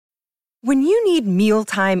When you need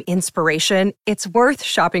mealtime inspiration, it's worth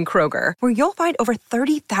shopping Kroger, where you'll find over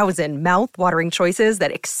 30,000 mouth-watering choices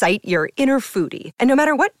that excite your inner foodie. And no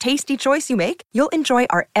matter what tasty choice you make, you'll enjoy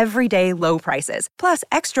our everyday low prices, plus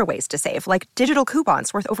extra ways to save, like digital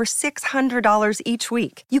coupons worth over $600 each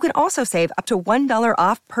week. You can also save up to $1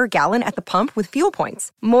 off per gallon at the pump with fuel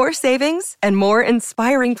points. More savings and more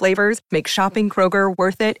inspiring flavors make shopping Kroger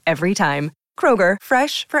worth it every time. Kroger,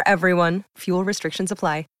 fresh for everyone. Fuel restrictions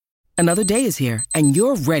apply. Another day is here, and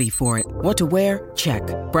you're ready for it. What to wear? Check.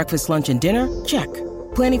 Breakfast, lunch, and dinner? Check.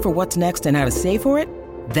 Planning for what's next and how to save for it?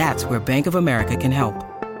 That's where Bank of America can help.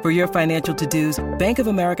 For your financial to-dos, Bank of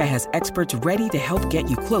America has experts ready to help get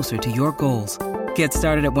you closer to your goals. Get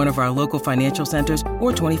started at one of our local financial centers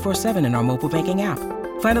or 24/7 in our mobile banking app.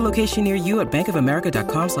 Find a location near you at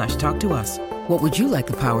bankofamerica.com/talktous. What would you like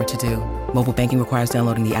the power to do? Mobile banking requires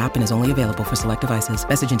downloading the app and is only available for select devices.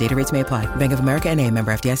 Message and data rates may apply. Bank of America N.A.,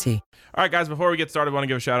 member FDIC. All right, guys, before we get started, I want to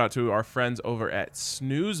give a shout out to our friends over at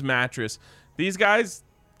Snooze Mattress. These guys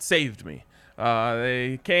saved me.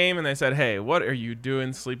 They came and they said, "Hey, what are you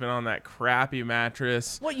doing sleeping on that crappy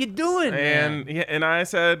mattress? What you doing, man?" And I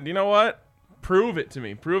said, "You know what? Prove it to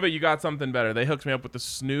me. Prove it you got something better." They hooked me up with the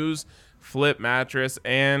Snooze Flip mattress,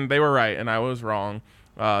 and they were right, and I was wrong.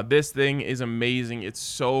 This thing is amazing. It's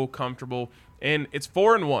so comfortable, and it's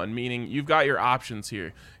 4-in-1, meaning you've got your options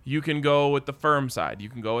here. You can go with the firm side. You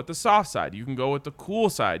can go with the soft side. You can go with the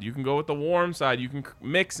cool side. You can go with the warm side. You can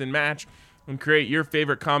mix and match and create your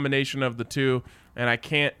favorite combination of the two, and I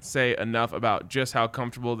can't say enough about just how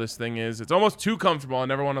comfortable this thing is. It's almost too comfortable. I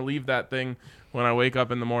never want to leave that thing when I wake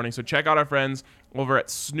up in the morning. So check out our friends over at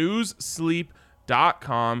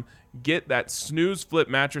snoozesleep.com. Get that Snooze Flip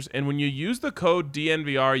mattress, and when you use the code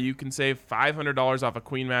DNVR, you can save $500 off a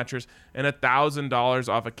queen mattress and $1,000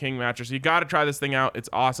 off a king mattress. You got to try this thing out. It's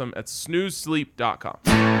awesome at snoozesleep.com.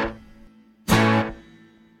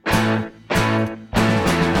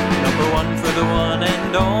 Number one for the one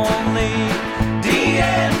and only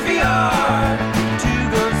DNVR. Two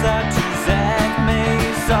goes out to Zach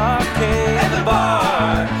Mays Arcade at the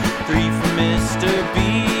bar. Three for Mr. B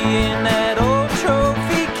in that old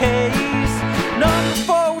trophy case. Number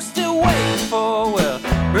four we're still waiting for. Well,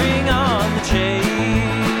 bring on the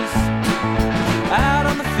chase. Out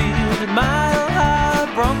on the field at Mile High,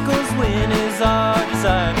 Broncos win is our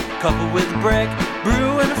desire. Couple with Breck,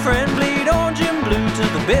 Brew and a friend, bleed orange and blue to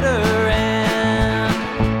the bitter end.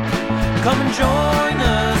 Come and join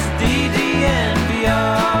us,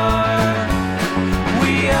 DDNVR.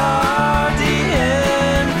 We are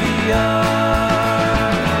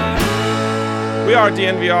DNVR. We are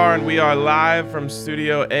DNVR, and we are live from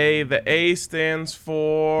Studio A. The A stands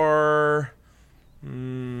for...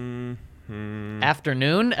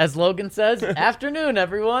 Afternoon, as Logan says. Afternoon,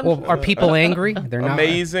 everyone. Well, are people angry? They're not.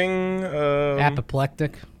 Amazing.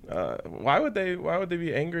 Apoplectic. Why would they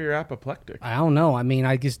be angry or apoplectic? I don't know. I mean,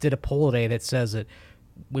 I just did a poll today that says that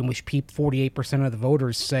in which 48% of the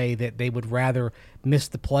voters say that they would rather miss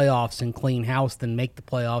the playoffs and clean house than make the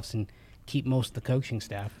playoffs and keep most of the coaching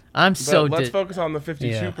staff. Let's focus on the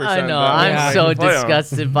 52%. I know. I'm so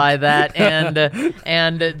disgusted by that,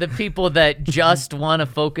 and the people that just want to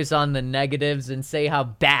focus on the negatives and say how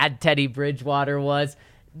bad Teddy Bridgewater was.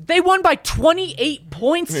 They won by 28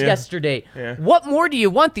 points yesterday. Yeah. What more do you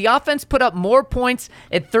want? The offense put up more points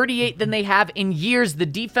at 38 than they have in years. The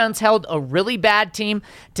defense held a really bad team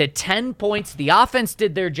to 10 points. The offense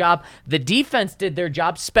did their job. The defense did their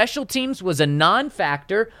job. Special teams was a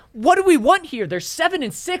non-factor. What do we want here? They're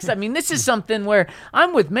 7-6. I mean, this is something where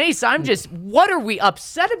I'm with Mace. I'm just, what are we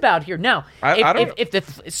upset about here? Now, if the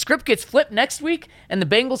script gets flipped next week and the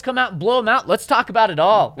Bengals come out and blow them out, let's talk about it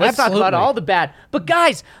all. Let's talk about all the bad. But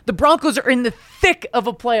guys, the Broncos are in the thick of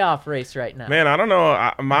a playoff race right now. Man, I don't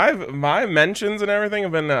know. My mentions and everything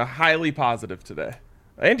have been highly positive today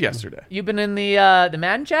and yesterday. You've been in the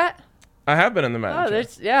Madden chat? I have been in the Madden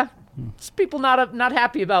chat. There's people not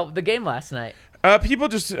happy about the game last night. People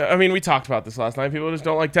just, we talked about this last night. People just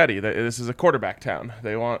don't like Teddy. This is a quarterback town.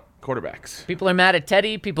 They want quarterbacks. People are mad at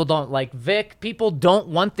Teddy. People don't like Vic. People don't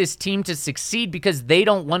want this team to succeed because they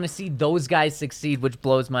don't want to see those guys succeed, which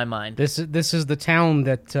blows my mind. This is the town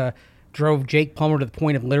that drove Jake Plummer to the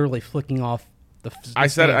point of literally flicking off the I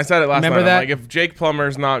said it last Remember night. that? Like, if Jake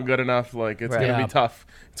Plummer's not good enough, like, it's going to be tough.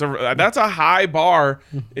 That's a high bar,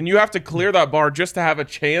 and you have to clear that bar just to have a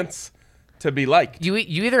chance to be liked. You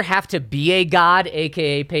either have to be a god,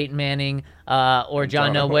 aka Peyton Manning, or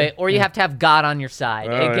John Elway, or you have to have God on your side,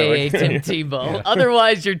 aka Tim Tebow.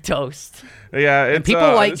 Otherwise, you're toast. Yeah, it's,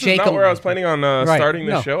 people like this Jake is not where I was planning on starting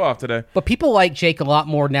the show off today. But people like Jake a lot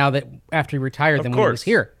more now that after he retired than when he was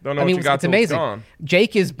here. Don't know what you got it's till amazing. it's gone.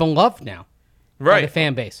 Jake is beloved now by Right. the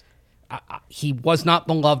fan base. He was not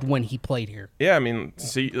beloved when he played here. Yeah, I mean,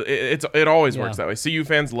 see, it always works that way. CU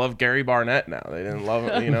fans love Gary Barnett now. They didn't love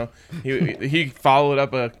him, you know. He followed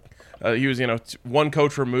up he was, one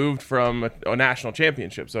coach removed from a national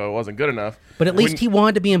championship, so it wasn't good enough. But at least he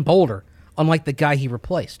wanted to be in Boulder, unlike the guy he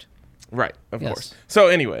replaced. Right, of course. So,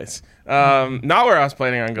 anyways, not where I was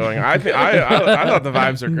planning on going. I thought the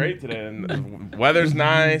vibes are great today. And the weather's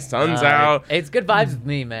nice, sun's out. It's good vibes with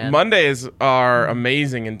me, man. Mondays are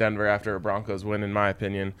amazing in Denver after a Broncos win, in my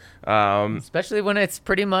opinion. Especially when it's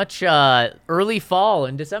pretty much early fall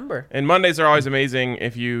in December. And Mondays are always amazing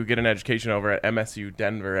if you get an education over at MSU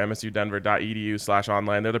Denver,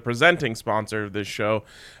 msudenver.edu/online. They're the presenting sponsor of this show.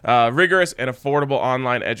 Rigorous and affordable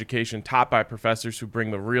online education taught by professors who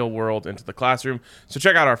bring the real world into the classroom. So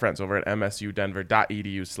check out our friends over at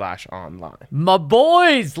msudenver.edu/online. My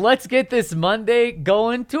boys, let's get this Monday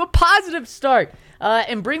going to a positive start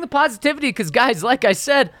and bring the positivity because, guys, like I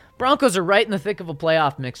said, Broncos are right in the thick of a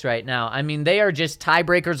playoff mix right now. I mean, they are just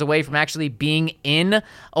tiebreakers away from actually being in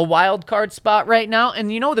a wild card spot right now.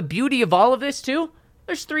 And you know the beauty of all of this, too?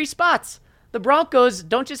 There's 3 spots. The Broncos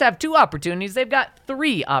don't just have 2 opportunities, they've got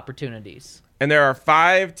 3 opportunities. And there are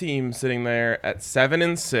 5 teams sitting there at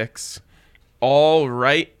 7-6, all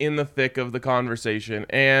right in the thick of the conversation.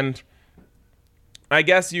 And I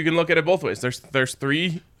guess you can look at it both ways. There's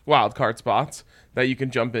 3 wild card spots that you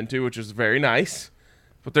can jump into, which is very nice.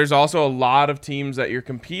 But there's also a lot of teams that you're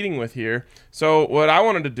competing with here. So what I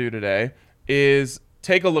wanted to do today is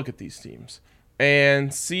take a look at these teams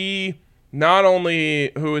and see not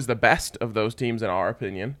only who is the best of those teams in our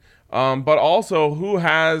opinion, but also who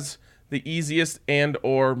has the easiest and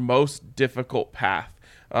or most difficult path.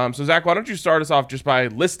 So, Zach, why don't you start us off just by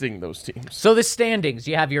listing those teams? So the standings,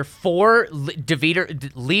 you have your 4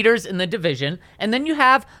 leaders in the division, and then you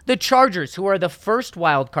have the Chargers, who are the first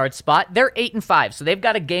wild card spot. They're 8-5, so they've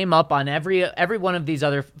got a game up on every one of these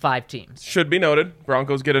other 5 teams. Should be noted,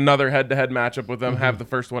 Broncos get another head-to-head matchup with them, have the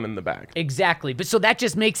first one in the bag. Exactly, but so that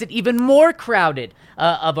just makes it even more crowded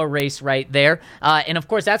of a race right there. And of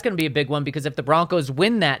course, that's going to be a big one because if the Broncos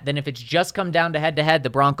win that, then if it's just come down to head-to-head, the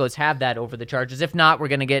Broncos have that over the Chargers. If not, we're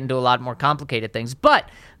going to get into a lot more complicated things. But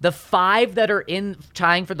the 5 that are in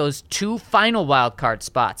tying for those 2 final wild card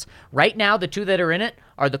spots, right now the 2 that are in it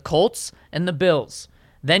are the Colts and the Bills.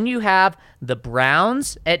 Then you have the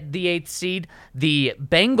Browns at the 8th seed, the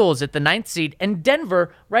Bengals at the 9th seed, and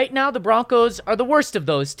Denver. Right now, the Broncos are the worst of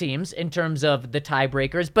those teams in terms of the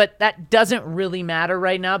tiebreakers, but that doesn't really matter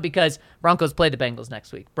right now because Broncos play the Bengals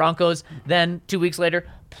next week. Broncos then, 2 weeks later,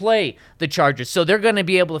 play the Chargers. So they're going to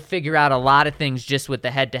be able to figure out a lot of things just with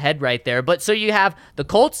the head-to-head right there. But so you have the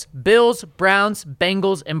Colts, Bills, Browns,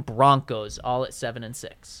 Bengals, and Broncos all at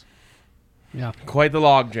 7-6. Yeah. Quite the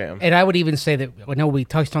logjam. And I would even say that, I know we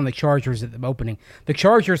touched on the Chargers at the opening. The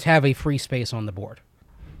Chargers have a free space on the board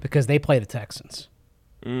because they play the Texans.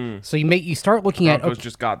 So you start looking at... Broncos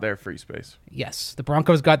just got their free space. Yes, the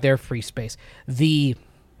Broncos got their free space. You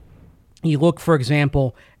look, for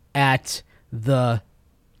example, at the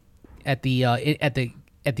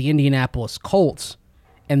Indianapolis Colts,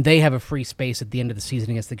 and they have a free space at the end of the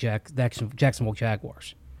season against the Jacksonville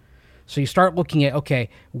Jaguars. So you start looking at, okay,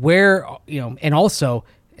 where, and also,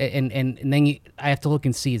 and then I have to look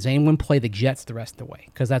and see, does anyone play the Jets the rest of the way?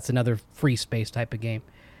 Because that's another free space type of game.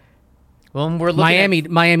 Well, we're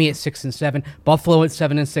looking Miami at 6-7, Buffalo at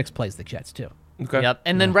 7-6 plays the Jets too. Okay. Yep.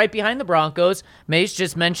 And then right behind the Broncos, Mace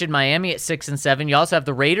just mentioned Miami at 6-7. You also have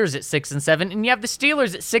the Raiders at 6-7, and you have the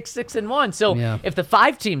Steelers at 6-1. So if the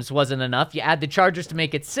 5 teams wasn't enough, you add the Chargers to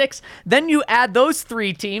make it 6. Then you add those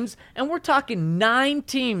 3 teams, and we're talking 9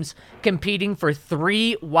 teams competing for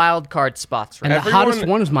 3 wild card spots. Right? And the hottest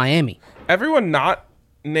one is Miami. Everyone not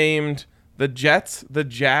named the Jets, the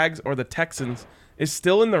Jags, or the Texans is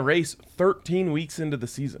still in the race 13 weeks into the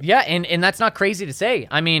season. Yeah, and that's not crazy to say.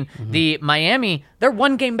 I mean, the Miami, they're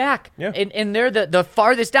 1 game back. Yeah. And they're the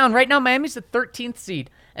farthest down. Right now, Miami's the 13th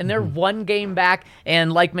seed, and they're 1 game back.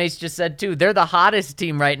 And like Mace just said, too, they're the hottest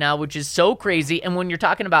team right now, which is so crazy. And when you're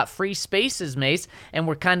talking about free spaces, Mace, and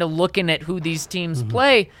we're kind of looking at who these teams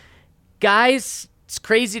play, guys, it's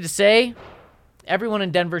crazy to say, everyone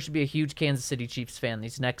in Denver should be a huge Kansas City Chiefs fan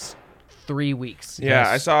these next 3 weeks. Yeah,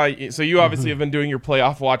 I saw. So you obviously have been doing your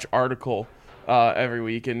playoff watch article every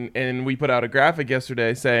week, and we put out a graphic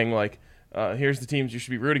yesterday saying like here's the teams you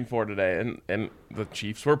should be rooting for today, and the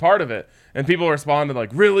Chiefs were part of it. And people responded like,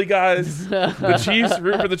 really, guys? The Chiefs?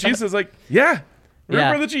 Root for the Chiefs? Is like, yeah,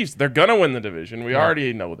 root for the Chiefs. They're going to win the division. We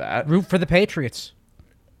already know that. Root for the Patriots.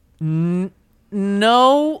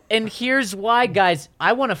 No, and here's why, guys.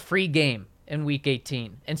 I want a free game in Week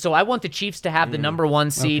 18. And so I want the Chiefs to have the number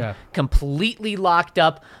 1 seed completely locked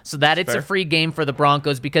up so that it's a free game for the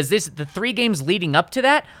Broncos, because the 3 games leading up to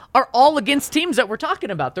that are all against teams that we're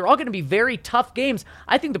talking about. They're all going to be very tough games.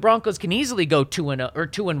 I think the Broncos can easily go 2-0 or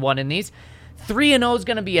 2-1 in these. 3-0 is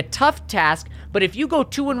going to be a tough task, but if you go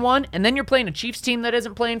 2-1 and then you're playing a Chiefs team that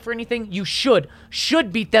isn't playing for anything, you should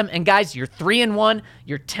beat them. And guys, you're 3-1,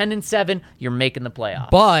 you're 10-7, you're making the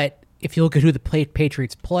playoffs. But if you look at who the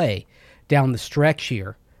Patriots play down the stretch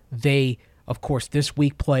here, they, of course, this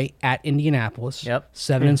week play at Indianapolis,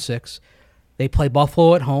 7-6. They play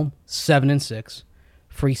Buffalo at home, 7-6.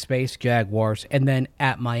 Free space, Jaguars, and then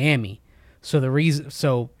at Miami. So the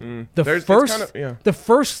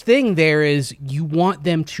first thing there is you want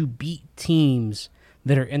them to beat teams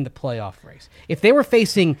that are in the playoff race. If they were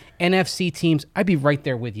facing NFC teams, I'd be right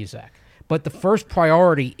there with you, Zach. But the first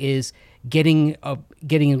priority is getting a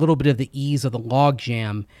little bit of the ease of the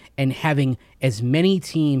logjam and having as many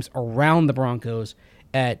teams around the Broncos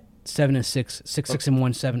at 7-6,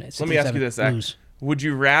 6-1, 7. Let me ask you this, Zach. Would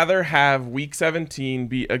you rather have Week 17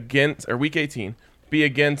 be against, or Week 18 be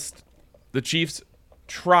against the Chiefs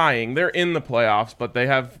trying? They're in the playoffs, but they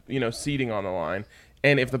have seeding on the line,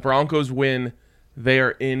 and if the Broncos win, they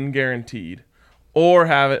are in guaranteed, or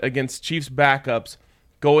have it against Chiefs backups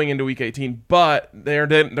going into Week 18, but they're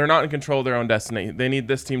not in control of their own destiny. They need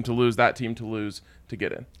this team to lose, that team to lose to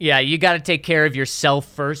get in. Yeah, you got to take care of yourself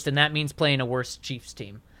first, and that means playing a worse Chiefs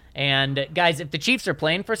team. And guys, if the Chiefs are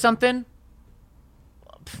playing for something,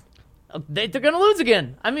 they're going to lose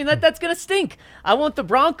again. I mean, that's going to stink. I want the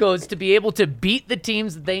Broncos to be able to beat the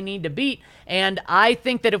teams that they need to beat. And I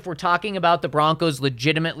think that if we're talking about the Broncos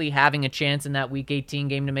legitimately having a chance in that Week 18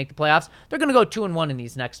 game to make the playoffs, they're going to go 2-1 in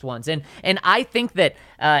these next ones. And I think that,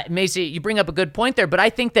 Macy, you bring up a good point there, but I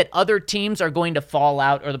think that other teams are going to fall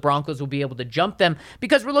out, or the Broncos will be able to jump them,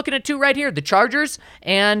 because we're looking at 2 right here, the Chargers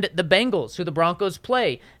and the Bengals, who the Broncos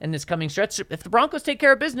play in this coming stretch. If the Broncos take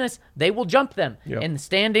care of business, they will jump them in the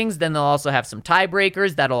standings. Then they'll also have some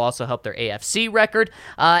tiebreakers. That'll also help their AFC record.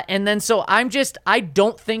 And then so I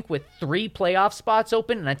don't think with 3 playoff spots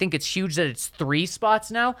open, and I think it's huge that it's 3 spots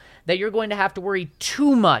now, that you're going to have to worry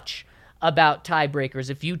too much about tiebreakers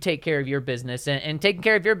if you take care of your business. And taking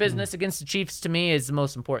care of your business against the Chiefs, to me, is the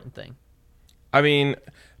most important thing. I mean,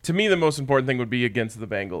 to me, the most important thing would be against the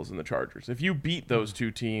Bengals and the Chargers. If you beat those 2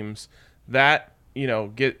 teams, that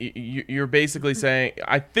you're basically saying,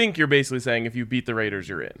 I think you're basically saying, if you beat the Raiders,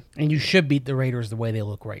 you're in. And you should beat the Raiders the way they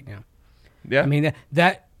look right now. Yeah. I mean,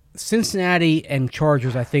 that Cincinnati and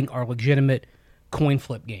Chargers, I think, are legitimate coin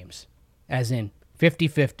flip games, as in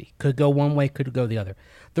 50-50. Could go one way, could go the other.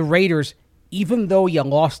 The Raiders, even though you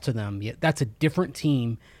lost to them, that's a different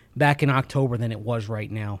team back in October than it was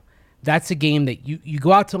right now. That's a game that you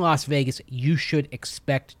go out to Las Vegas, you should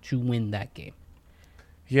expect to win that game.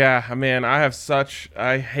 Yeah, man, I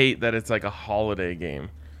hate that it's like a holiday game.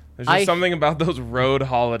 There's just something about those road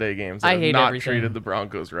holiday games that have not treated the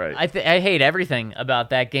Broncos right. I hate everything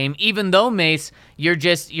about that game. Even though, Mace,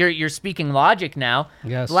 you're speaking logic now.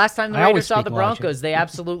 Yes. The last time the Raiders saw the Broncos, they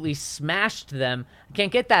absolutely smashed them. I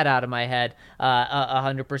can't get that out of my head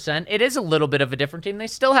 100%. It is a little bit of a different team. They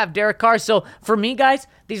still have Derek Carr. So for me, guys,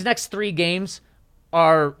 these next 3 games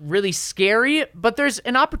are really scary, but there's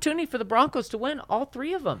an opportunity for the Broncos to win all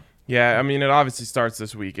 3 of them. Yeah, I mean, it obviously starts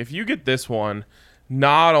this week. If you get this one,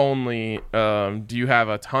 not only do you have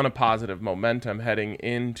a ton of positive momentum heading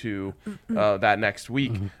into that next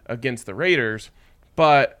week against the Raiders,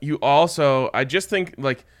 but you also, I just think,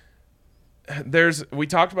 like, we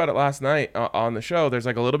talked about it last night on the show, there's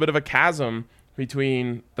like a little bit of a chasm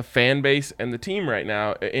between the fan base and the team right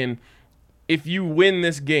now. And if you win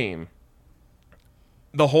this game,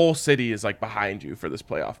 the whole city is like behind you for this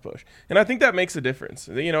playoff push. And I think that makes a difference.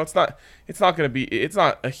 It's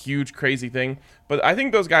not a huge crazy thing, but I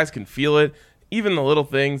think those guys can feel it. Even the little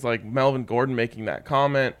things like Melvin Gordon making that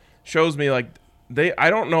comment shows me like I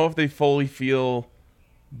don't know if they fully feel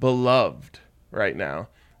beloved right now.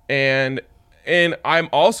 And I'm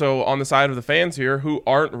also on the side of the fans here who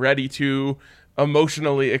aren't ready to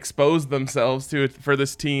emotionally expose themselves to it for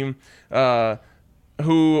this team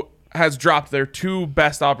who has dropped their 2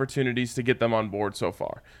 best opportunities to get them on board so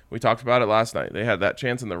far. We talked about it last night. They had that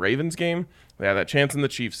chance in the Ravens game. They had that chance in the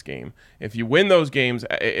Chiefs game. If you win those games,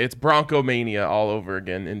 it's Bronco mania all over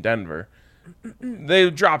again in Denver. they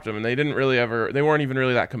dropped them, and they weren't even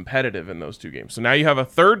really that competitive in those 2 games. So now you have a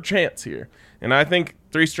third chance here, and I think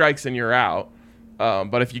 3 strikes and you're out.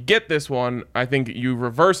 But if you get this one, I think you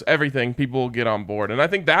reverse everything. People will get on board, and I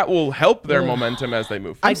think that will help their momentum as they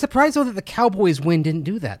move forward. I'm surprised, though, that the Cowboys win didn't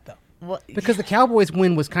do that, though. Because the Cowboys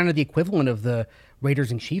win was kind of the equivalent of the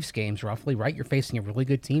Raiders and Chiefs games, roughly, right? You're facing a really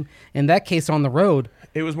good team. In that case, on the road,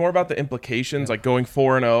 It was more about the implications, like going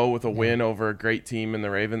 4-0 with a win over a great team in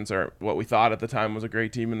the Ravens, or what we thought at the time was a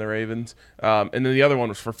great team in the Ravens. And then the other one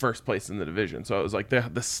was for first place in the division. So it was like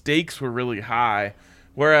the stakes were really high.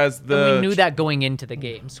 Whereas we knew that going into the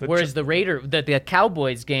games. Whereas the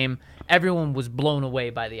Cowboys game, everyone was blown away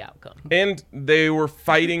by the outcome. And they were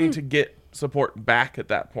fighting to get support back at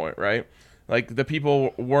that point, right? Like, the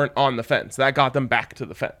people weren't on the fence. That got them back to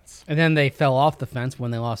the fence. and then they fell off the fence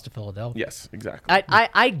when they lost to Philadelphia. Yes, exactly.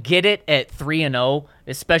 I get it at 3-0,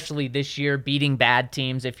 especially this year, beating bad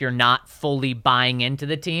teams if you're not fully buying into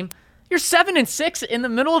the team. You're 7-6 in the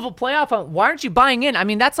middle of a playoff. Why aren't you buying in? I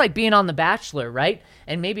mean, that's like being on The Bachelor, right?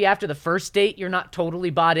 And maybe after the first date, you're not totally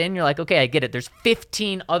bought in. You're like, okay, I get it. There's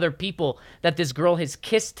 15 other people that this girl has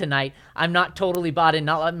kissed tonight. I'm not totally bought in,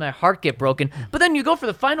 not letting my heart get broken. But then you go for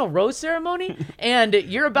the final rose ceremony, and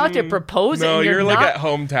you're about to propose. No, and you're like not, at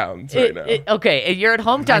hometowns right now. Okay, you're at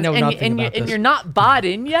hometowns, about and this. you're not bought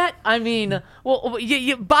in yet. I mean, well,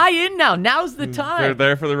 you buy in now. Now's the They're time.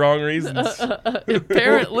 there for the wrong reasons.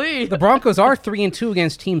 Apparently. The Broncos are 3-2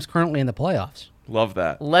 against teams currently in the playoffs. Love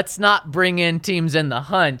that. Let's not bring in teams in the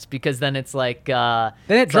hunt, because then it's like Then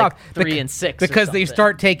it dropped 3-6 because or they something.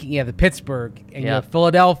 start taking the Pittsburgh and you Yeah. have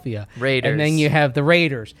Philadelphia Raiders. and then you have the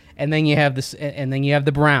Raiders and then you have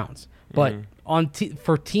the Browns. But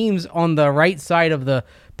for teams on the right side of the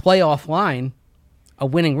playoff line, a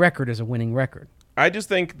winning record is a winning record. I just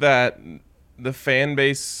think that the fan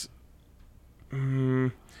base,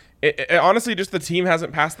 honestly, just the team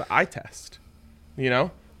hasn't passed the eye test. You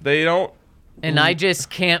know, they don't. And I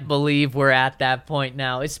just can't believe we're at that point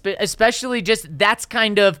now. Especially just that's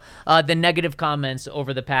kind of the negative comments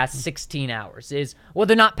over the past 16 hours is, well,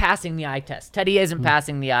 they're not passing the eye test. Teddy isn't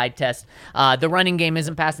passing the eye test. The running game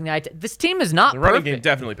isn't passing the eye test. This team is not The perfect. running game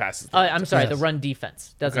definitely passes. I'm sorry, Yes. the run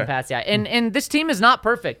defense doesn't Okay. pass the eye. And this team is not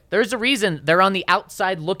perfect. There's a reason they're on the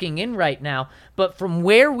outside looking in right now. But from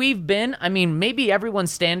where we've been, I mean, maybe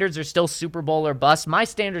everyone's standards are still Super Bowl or bust. My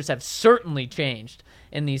standards have certainly changed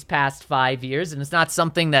in these past 5 years, and it's not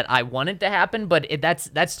something that I wanted to happen, but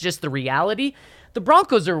that's just the reality. The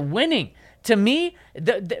Broncos are winning. To me,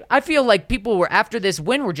 I feel like people were, after this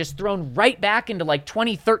win, were just thrown right back into like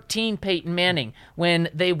 2013 Peyton Manning when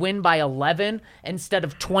they win by 11 instead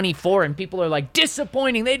of 24, and people are like,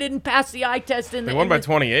 disappointing. They didn't pass the eye test. They won by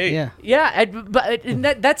 28. Yeah. Yeah, but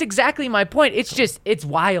that's exactly my point. It's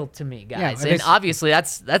wild to me, guys, Yeah, and obviously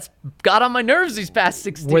that's got on my nerves these past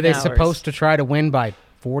 16 Were they hours. supposed to try to win by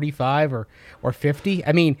 45 or 50?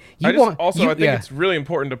 I mean, I think it's really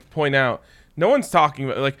important to point out, no one's talking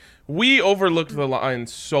about, like, we overlooked the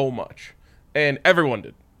Lions so much, and everyone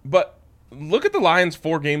did. But look at the Lions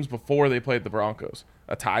 4 games before they played the Broncos.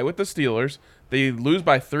 A tie with the Steelers. They lose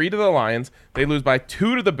by 3 to the Lions. They lose by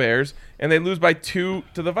 2 to the Bears, and they lose by 2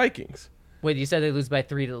 to the Vikings. Wait, you said they lose by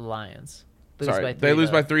 3 to the Lions. They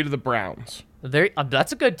lose by 3 to the Browns.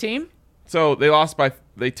 That's a good team. So they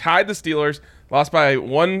tied the Steelers, lost by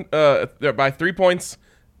by 3 points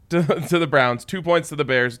to the Browns, 2 points to the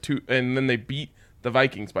Bears, and then they beat the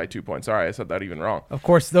Vikings by 2 points. Sorry, I said that even wrong. Of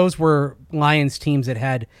course, those were Lions teams that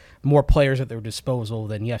had more players at their disposal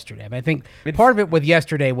than yesterday. But I think part of it with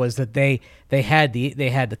yesterday was that they had the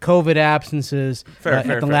COVID absences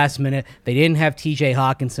at the last minute. They didn't have T.J.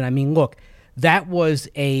 Hawkinson. I mean, look, that was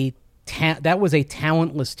a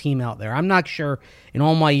talentless team out there. I'm not sure in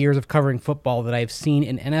all my years of covering football that I've seen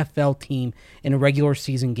an NFL team in a regular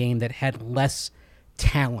season game that had less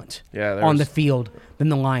talent on the field than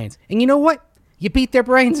the Lions. And you know what? You beat their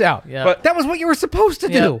brains out. Yeah. But That was what you were supposed to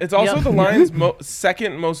do. it's also the Lions'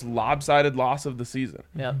 second most lopsided loss of the season.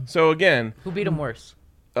 Yeah. So again, Who beat them worse?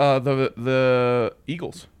 the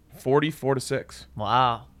Eagles, 44-6.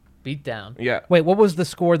 Wow. Beat down. Yeah. Wait, what was the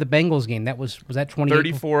score of the Bengals game? Was that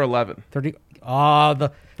 28? 34-11. 30. Oh,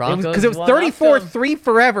 Broncos because it was won after 34-3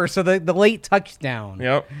 forever. So the late touchdown.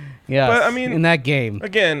 Yep. Yeah. But, I mean, in that game,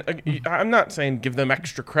 Again, I'm not saying give them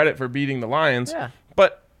extra credit for beating the Lions. Yeah.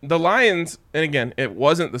 But the Lions, and again, it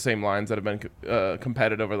wasn't the same Lions that have been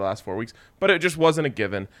competitive over the last 4 weeks, but it just wasn't a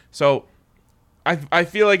given. So I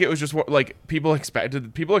feel like it was just like people expect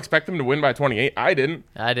them to win by 28. I didn't.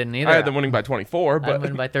 I didn't either. I had them winning by 24, I but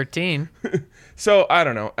win by 13. so I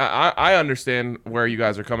don't know. I understand where you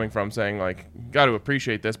guys are coming from, saying like, got to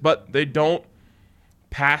appreciate this, but they don't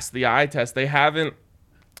passed the eye test. They haven't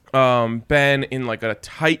been in like a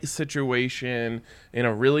tight situation in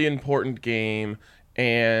a really important game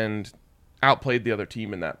and outplayed the other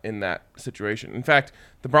team in that situation. In fact,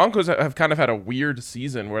 the Broncos have kind of had a weird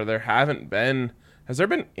season where has there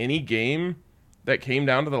been any game that came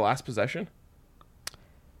down to the last possession?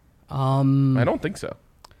 I don't think so.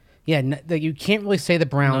 Yeah, you can't really say the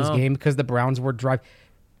Browns game because the Browns were driving.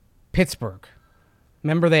 Pittsburgh.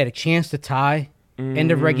 Remember they had a chance to tie,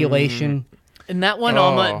 end of regulation. And that one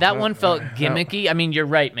one felt gimmicky. I mean, you're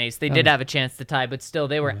right, Mace. They did have a chance to tie, but still,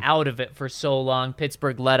 they were out of it for so long.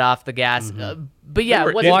 Pittsburgh let off the gas. But yeah,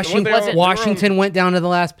 Washington went down to the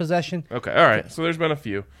last possession. Okay, all right. So there's been a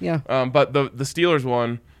few. Yeah. But the Steelers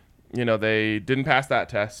one, they didn't pass that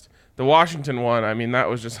test. The Washington one, I mean, that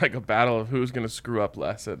was just like a battle of who's going to screw up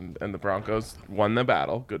less, and the Broncos won the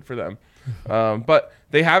battle. Good for them. But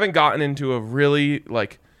they haven't gotten into a really,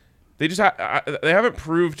 like, they just they haven't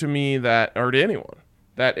proved to me that, or to anyone,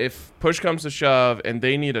 that if push comes to shove and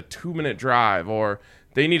they need a 2-minute drive or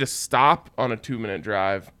they need a stop on a 2-minute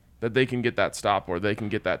drive, that they can get that stop or they can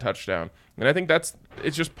get that touchdown. And I think it's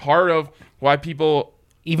just part of why people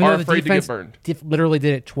are afraid to get burned. Literally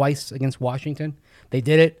did it twice against Washington. They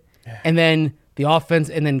did it, and then the offense,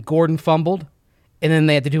 and then Gordon fumbled, and then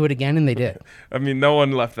they had to do it again, and they did. I mean, no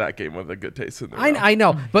one left that game with a good taste in their mouth. I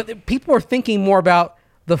know, but people are thinking more about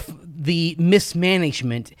the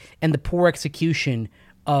mismanagement and the poor execution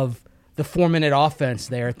of the 4-minute offense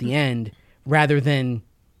there at the end rather than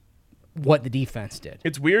what the defense did.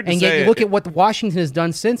 It's weird to say. And yet you look at what Washington has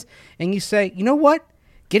done since, and you say, you know what?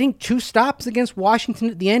 Getting 2 stops against Washington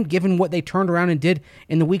at the end, given what they turned around and did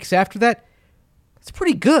in the weeks after that, it's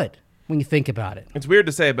pretty good when you think about it. It's weird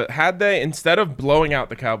to say, but had they, instead of blowing out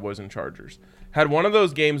the Cowboys and Chargers, had one of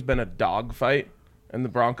those games been a dogfight and the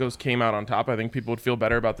Broncos came out on top, I think people would feel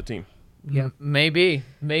better about the team. Yeah, maybe.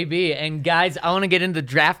 And guys, I want to get into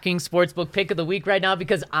DraftKings Sportsbook pick of the week right now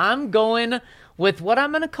because I'm going with what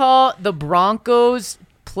I'm going to call the Broncos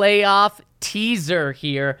playoff teaser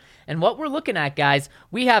here. And what we're looking at, guys,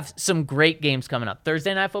 we have some great games coming up.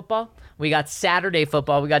 Thursday Night Football, we got Saturday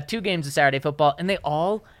Football, we got 2 games of Saturday Football, and they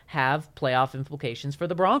all have playoff implications for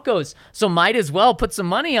the Broncos. So might as well put some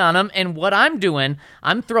money on them. And what I'm doing,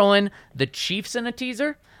 I'm throwing the Chiefs in a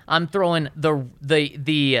teaser. I'm throwing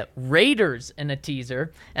the Raiders in a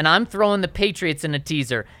teaser, and I'm throwing the Patriots in a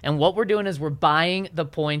teaser. And what we're doing is we're buying the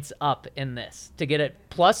points up in this to get it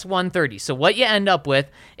plus 130. So what you end up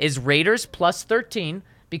with is Raiders plus 13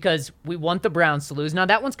 because we want the Browns to lose. Now,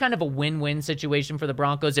 that one's kind of a win-win situation for the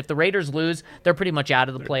Broncos. If the Raiders lose, they're pretty much out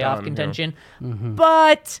of the playoff contention. Yeah. Mm-hmm.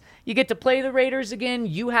 But you get to play the Raiders again.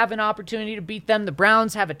 You have an opportunity to beat them. The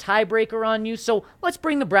Browns have a tiebreaker on you. So let's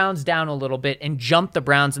bring the Browns down a little bit and jump the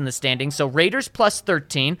Browns in the standings. So Raiders plus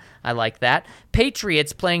 13. I like that.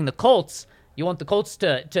 Patriots playing the Colts. You want the Colts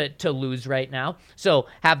to lose right now. So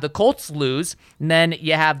have the Colts lose, and then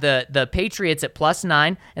you have the Patriots at plus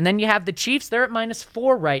 9, and then you have the Chiefs. They're at minus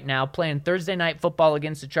 4 right now, playing Thursday Night Football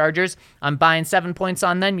against the Chargers. I'm buying 7 points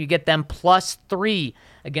on them. You get them plus 3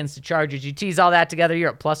 against the Chargers. You tease all that together,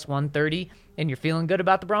 you're at plus 130, and you're feeling good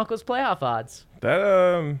about the Broncos' playoff odds.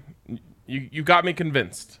 That you got me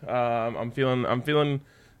convinced. I'm feeling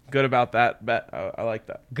good about that bet. I like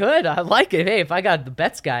that. Good, I like it. Hey, if I got the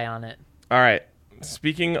bets guy on it. All right.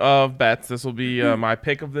 Speaking of bets, this will be my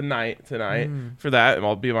pick of the night tonight for that, and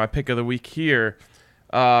I'll be my pick of the week here.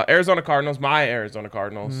 Arizona Cardinals, my Arizona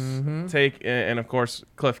Cardinals, and of course,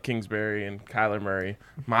 Cliff Kingsbury and Kyler Murray,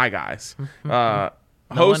 my guys,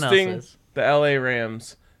 hosting the LA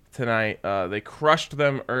Rams tonight. They crushed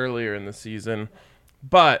them earlier in the season,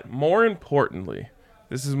 but more importantly,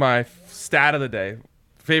 this is my stat of the day,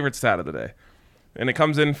 favorite stat of the day, and it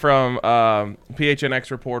comes in from PHNX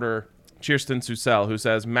reporter Kirsten Susel, who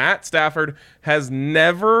says Matt Stafford has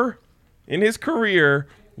never in his career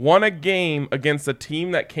won a game against a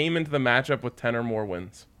team that came into the matchup with 10 or more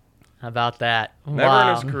wins. How about that? Never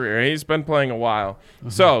in his career. He's been playing a while.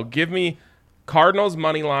 So give me Cardinals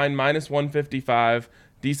money line minus 155.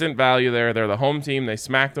 Decent value there. They're the home team. They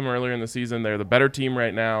smacked them earlier in the season. They're the better team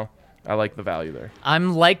right now. I like the value there.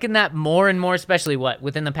 I'm liking that more and more, especially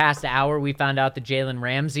within the past hour we found out that Jalen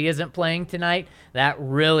Ramsey isn't playing tonight. That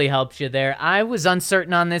really helps you there. I was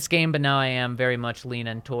uncertain on this game, but now I am very much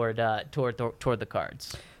leaning toward the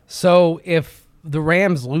Cards. So if the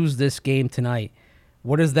Rams lose this game tonight,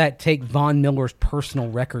 what does that take Von Miller's personal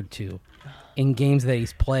record to in games that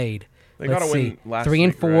he's played? They got to win last 3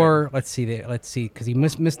 and 4. Right? Let's see, because he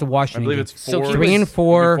missed the Washington. I believe game. it's 4. So 3 and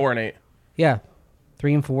 4. 4 and 8. Yeah.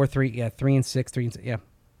 3 and 4, 3 and 6, 3 and 6. Yeah.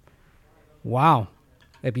 Wow.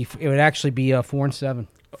 It would actually be 4 and 7.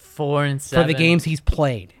 4-7 for the games he's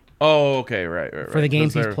played. Oh, okay, right. For the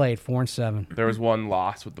games he's There- played, 4-7. There was one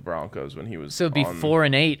loss with the Broncos when he was. So it'd be on-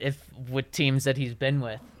 4-8 if with teams that he's been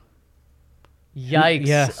with. Yikes!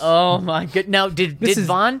 Yes. Oh my good. Now did This is-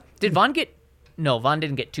 Vaughn get? No, Vaughn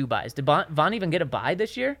didn't get 2 buys. Did Vaughn even get a buy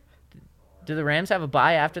this year? Do the Rams have a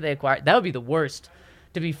buy after they acquired? That would be the worst.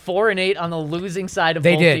 To be 4-8 on the losing side of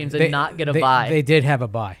They both did. teams and not get a they, bye. They did have a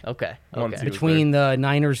bye Okay. Once Okay. he was between the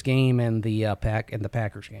Niners game and the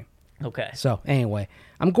Packers game. Okay. So anyway,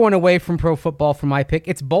 I'm going away from pro football for my pick.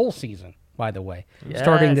 It's bowl season, by the way,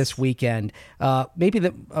 starting Yes. this weekend. Maybe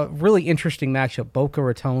the really interesting matchup: Boca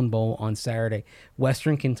Raton Bowl on Saturday.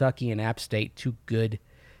 Western Kentucky and App State, two good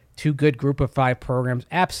Group of 5 programs.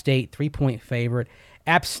 App State 3-point favorite.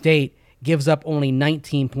 App State gives up only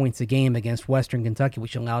 19 points a game against Western Kentucky,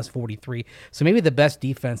 which allows 43. So maybe the best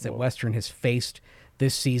defense that Western has faced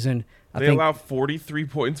this season. I They think allow 43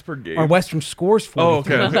 points per game. or Western scores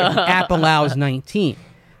 43. Oh, okay. App allows 19.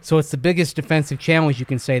 So it's the biggest defensive challenge you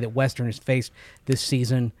can say that Western has faced this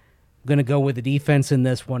season. I'm going to go with the defense in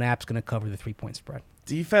this one. App's going to cover the 3-point spread.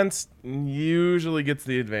 Defense usually gets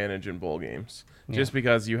the advantage in bowl games just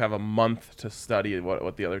because you have a month to study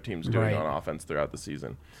what the other team's doing Right. on offense throughout the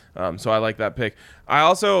season. So I like that pick. I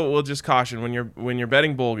also will just caution when you're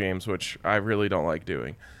betting bowl games, which I really don't like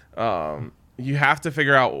doing. You have to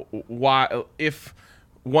figure out why if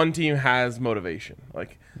one team has motivation.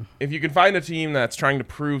 Like if you can find a team that's trying to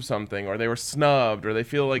prove something, or they were snubbed, or they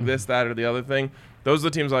feel like this, that, or the other thing, those are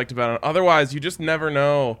the teams I like to bet on. Otherwise, you just never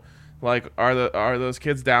know. Like, are those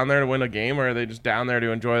kids down there to win a game, or are they just down there to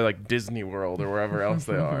enjoy like Disney World or wherever else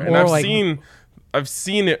they are? And Or I've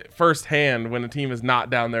seen it firsthand when a team is not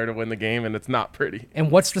down there to win the game, and it's not pretty. And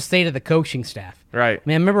what's the state of the coaching staff? Right. I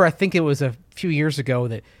mean, I remember, I think it was a few years ago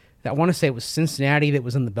that I want to say it was Cincinnati that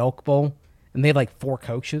was in the Belk Bowl, and they had like 4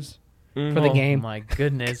 coaches for the Oh game. my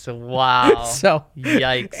goodness! Wow. So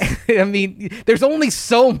Yikes! I mean, there's only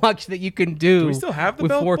so much that you can do. we still have the with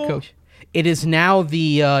Belk 4 Bowl? coaches. It is now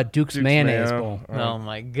the Duke's Mayonnaise Mayo. Bowl. Oh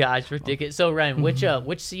my gosh, ridiculous. So Ryan, which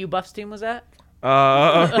CU Buffs team was that?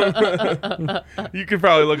 You could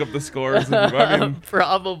probably look up the scores. I mean,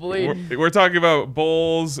 Probably. we're talking about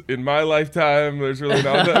bowls in my lifetime. There's really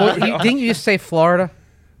not that. Well, many. didn't you just say Florida?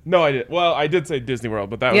 No, I did. Well, I did say Disney World,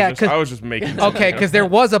 but that Yeah, was 'cause- I was just making. Okay, because there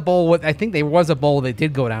was a bowl with, I think there was a bowl that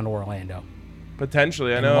did go down to Orlando.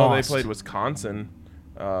 Potentially, I And know lost. they played Wisconsin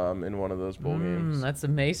in one of those bowl games. That's a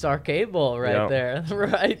Mace Arcade Bowl right Yeah. there.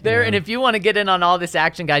 Right there. And if you want to get in on all this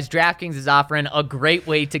action, guys, DraftKings is offering a great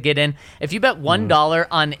way to get in. If you bet $1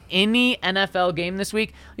 on any NFL game this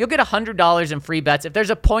week, you'll get $100 in free bets. If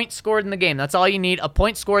there's a point scored in the game, that's all you need. A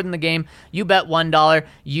point scored in the game, you bet $1,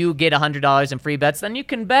 you get $100 in free bets. Then you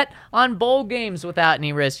can bet on bowl games without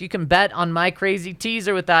any risk. You can bet on my crazy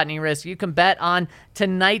teaser without any risk. You can bet on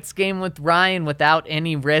tonight's game with Ryan without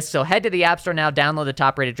any risk. So head to the App Store now, download the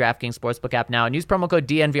top-rated DraftKings Sportsbook app now, and use promo code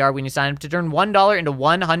DNVR when you sign up to turn $1 into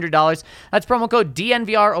 $100. That's promo code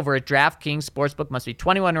DNVR over at DraftKings Sportsbook. Must be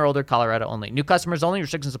 21 or older, Colorado only. New customers only.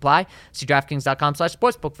 Restrictions apply. See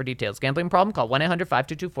DraftKings.com/sportsbook for details. Gambling problem? Call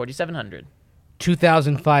 1-800-522-4700.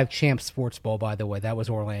 2005 Champs Sports Bowl, by the way. That was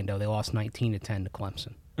Orlando. They lost 19-10 to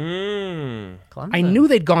Clemson. Clemson. I knew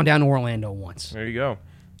they'd gone down to Orlando once. There you go.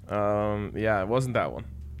 Yeah, it wasn't that one.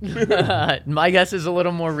 My guess is a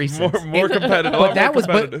little more recent. More competitive. But that was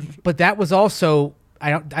competitive. but that was also I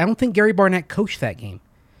don't think Gary Barnett coached that game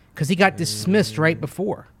because he got dismissed right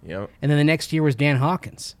before. Yep. And then the next year was Dan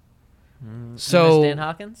Hawkins. Miss So Dan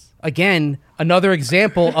Hawkins? again, another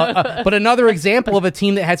example, but another example of a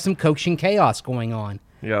team that had some coaching chaos going on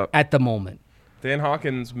Yep. at the moment. Dan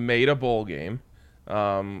Hawkins made a bowl game,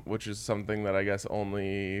 which is something that I guess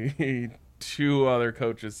only 2 other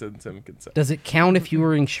coaches since him can say. Does it count if you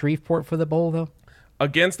were in Shreveport for the bowl though?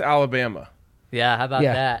 Against Alabama. Yeah, how about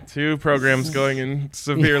Yeah. that? 2 programs going in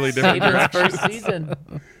severely different Saban's directions. first season.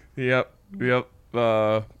 Yep.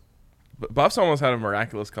 Buffs almost had a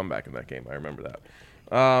miraculous comeback in that game. I remember that.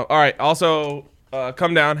 All right. Also,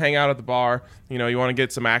 come down, hang out at the bar. You know, you want to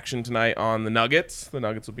get some action tonight on the Nuggets. The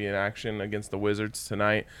Nuggets will be in action against the Wizards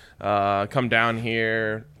tonight. Come down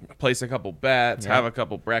here, place a couple bets, have a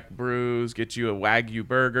couple Breck brews, get you a Wagyu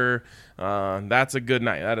burger. That's a good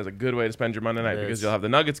night. That is a good way to spend your Monday night because is. you'll have the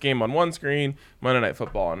Nuggets game on one screen, Monday Night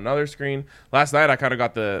Football on another screen. Last night I kind of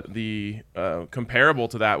got the comparable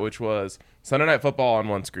to that, which was Sunday Night Football on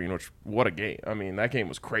one screen, which what a game. I mean, that game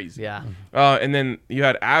was crazy. Yeah. And then you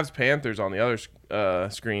had Avs-Panthers on the other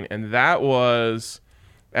screen, and that was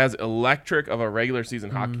as electric of a regular season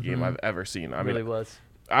hockey game I've ever seen. I mean, Really was.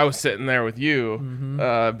 I was sitting there with you,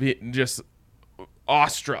 just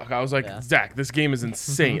awestruck. I was like, Zach, this game is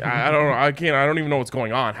insane. I don't even know what's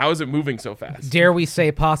going on. How is it moving so fast? Dare we say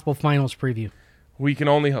possible finals preview? We can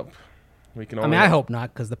only hope. I hope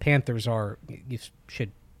not, because the Panthers you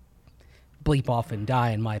should bleep off and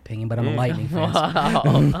die, in my opinion, but I'm a Lightning fan.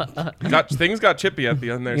 Things got chippy at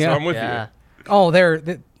the end there, so I'm with you. Oh,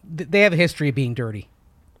 they have a history of being dirty.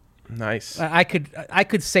 Nice. I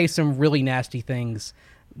could say some really nasty things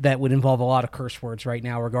that would involve a lot of curse words right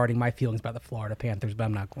now regarding my feelings about the Florida Panthers, but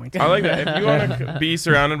I'm not going to. I like that. If you want to be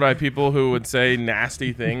surrounded by people who would say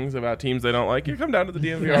nasty things about teams they don't like, you come down to the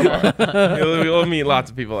DMVR bar. You'll meet lots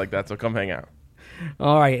of people like that, so come hang out.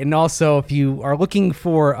 All right, and also if you are looking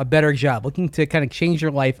for a better job, looking to kind of change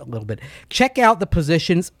your life a little bit, check out the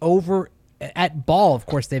positions over at Ball. Of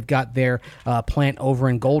course, they've got their plant over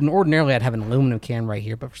in Golden. Ordinarily, I'd have an aluminum can right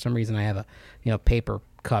here, but for some reason I have a paper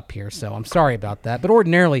cup here, so I'm sorry about that. But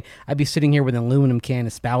ordinarily, I'd be sitting here with an aluminum can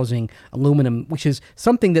espousing aluminum, which is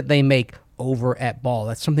something that they make over at Ball.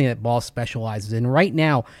 That's something that Ball specializes in. Right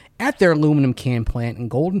now, at their aluminum can plant in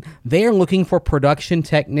Golden, they are looking for production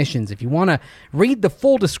technicians. If you want to read the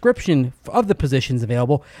full description of the positions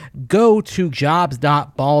available, go to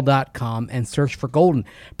jobs.ball.com and search for Golden.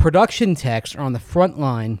 Production techs are on the front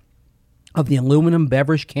line of the aluminum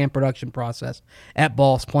beverage can production process at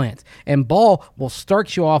Ball's plants. And Ball will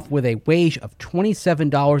start you off with a wage of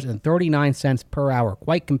 $27.39 per hour,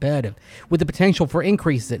 quite competitive, with the potential for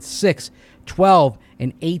increases at 6, 12,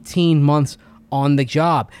 and 18 months on the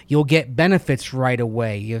job. You'll get benefits right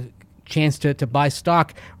away. You chance to buy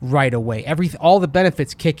stock right away. All the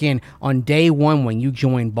benefits kick in on day one when you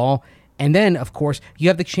join Ball. And then, of course, you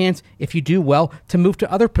have the chance, if you do well, to move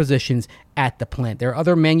to other positions at the plant. There are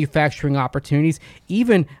other manufacturing opportunities,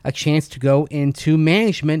 even a chance to go into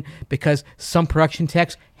management, because some production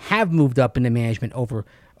techs have moved up into management over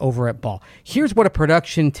at Ball. Here's what a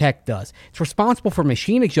production tech does. It's responsible for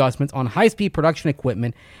machine adjustments on high-speed production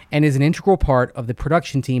equipment and is an integral part of the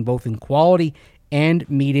production team, both in quality and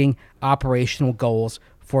meeting operational goals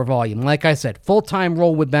for volume. Like I said, full-time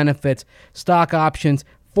role with benefits, stock options,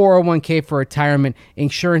 401k for retirement,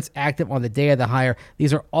 insurance active on the day of the hire.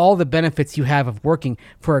 These are all the benefits you have of working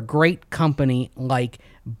for a great company like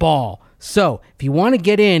Ball. So if you want to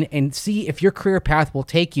get in and see if your career path will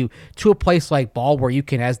take you to a place like Ball where you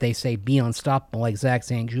can, as they say, be unstoppable like Zach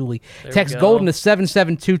St. Julie, text Golden to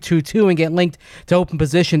 77222 and get linked to open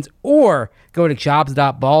positions, or go to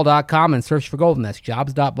jobs.ball.com and search for Golden. That's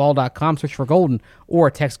jobs.ball.com, search for Golden, or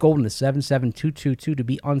text Golden to 77222 to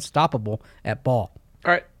be unstoppable at Ball.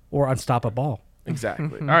 All right. Or unstoppable.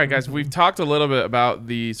 Exactly. All right, guys. We've talked a little bit about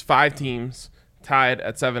these 5 teams tied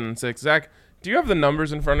at 7-6. Zach, do you have the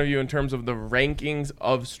numbers in front of you in terms of the rankings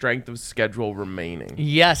of strength of schedule remaining?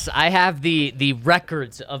 Yes, I have the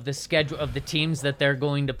records of the schedule of the teams that they're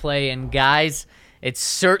going to play. And guys, it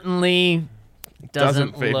certainly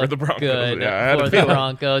doesn't favor look the Broncos. good Yeah, for the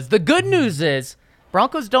Broncos. The good news is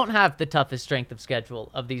Broncos don't have the toughest strength of schedule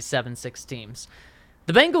of these 7-6 teams.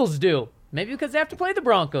 The Bengals do. Maybe because they have to play the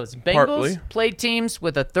Broncos. Bengals play teams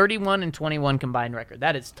with a 31-21 combined record.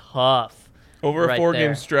 That is tough. Over a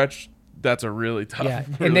 4-game stretch, that's a really tough,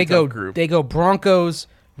 and they tough group. They go Broncos,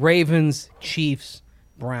 Ravens, Chiefs,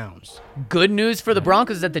 Browns. Good news for the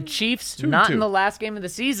Broncos is that the Chiefs not in the last game of the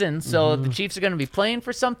season, so the Chiefs are going to be playing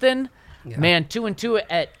for something. Yeah. Man,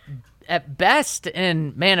 2-2 at best,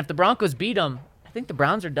 and man, if the Broncos beat them, I think the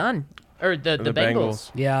Browns are done, or the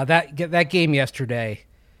Bengals. Yeah, that game yesterday.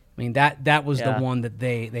 I mean, that was the one that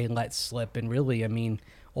they let slip, and really, I mean,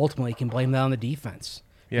 ultimately, you can blame that on the defense.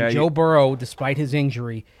 Yeah, Joe Burrow, despite his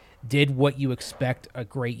injury, did what you expect a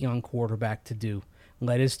great young quarterback to do.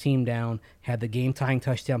 Let his team down, had the game-tying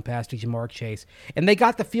touchdown pass to Jamar Chase, and they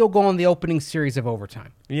got the field goal in the opening series of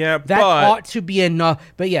overtime. Yeah, that ought to be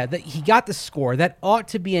enough. But yeah, he got the score. That ought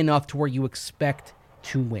to be enough to where you expect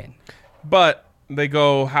to win. But they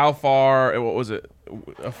go how far? What was it?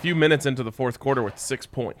 A few minutes into the fourth quarter with 6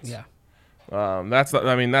 points. Yeah, that's not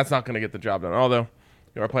going to get the job done. Although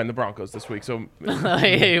you are playing the Broncos this week, so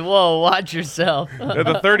hey, whoa, watch yourself. They're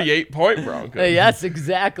the 38-point Broncos. Yes,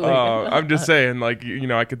 exactly. I'm just saying,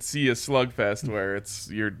 I could see a slugfest where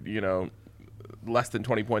less than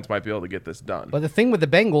 20 points might be able to get this done. But the thing with the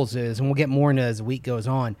Bengals is, and we'll get more into it as the week goes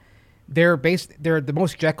on, they're the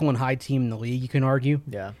most Jekyll and Hyde team in the league, you can argue.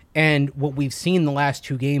 Yeah. And what we've seen the last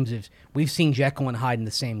 2 games is we've seen Jekyll and Hyde in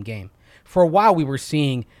the same game. For a while we were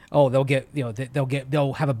seeing, they'll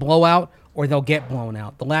have a blowout or they'll get blown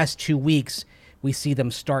out. The last 2 weeks we see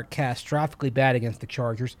them start catastrophically bad against the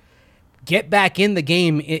Chargers, get back in the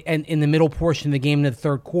game and in the middle portion of the game in the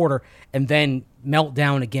third quarter, and then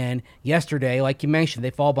meltdown again. Yesterday, like you mentioned, they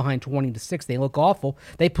fall behind 20-6. They look awful.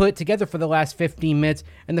 They put it together for the last 15 minutes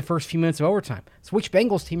and the first few minutes of overtime. So which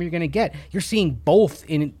Bengals team you're going to get? You're seeing both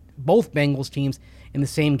Bengals teams in the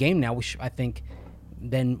same game now, which I think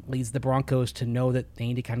then leads the Broncos to know that they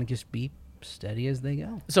need to kind of just be steady as they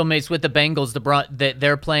go. So, Mace, with the Bengals,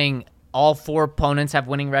 they're playing all 4 opponents have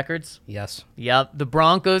winning records? Yes. Yep. The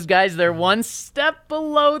Broncos, guys, they're one step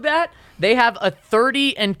below that. They have a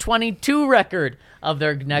 30-22 record of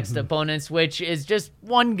their next opponents, which is just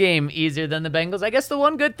one game easier than the Bengals. I guess the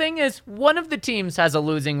one good thing is one of the teams has a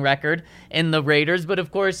losing record in the Raiders, but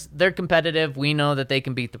of course, they're competitive. We know that they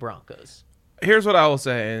can beat the Broncos. Here's what I will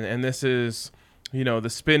say, and this is, the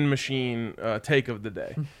spin machine take of the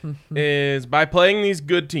day, is by playing these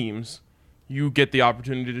good teams, you get the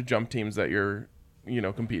opportunity to jump teams that you're,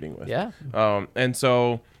 competing with. Yeah. And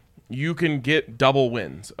so you can get double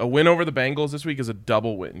wins. A win over the Bengals this week is a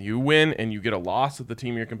double win. You win and you get a loss of the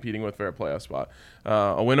team you're competing with for a playoff spot.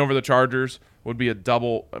 A win over the Chargers would be a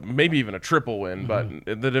double, maybe even a triple win, but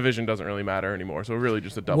the division doesn't really matter anymore. So really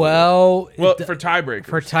just a double win. Well, for tiebreakers.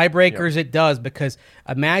 For tiebreakers, it does, because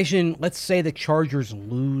imagine, let's say the Chargers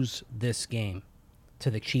lose this game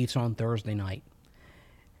to the Chiefs on Thursday night.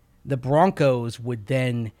 The Broncos would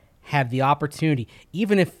then have the opportunity,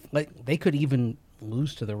 even if they could even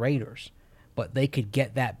lose to the Raiders, but they could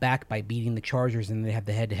get that back by beating the Chargers, and they have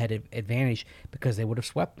the head-to-head advantage because they would have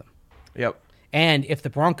swept them. Yep. And if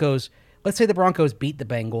the Broncos, let's say the Broncos beat the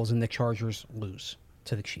Bengals and the Chargers lose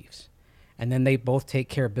to the Chiefs, and then they both take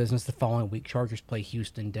care of business the following week. Chargers play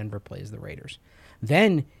Houston, Denver plays the Raiders.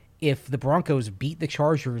 Then if the Broncos beat the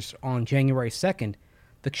Chargers on January 2nd,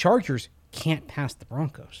 the Chargers can't pass the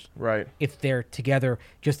Broncos. Right. If they're together,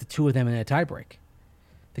 just the two of them in a tiebreak.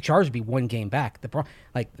 The Chargers would be one game back.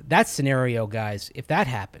 That scenario, guys, if that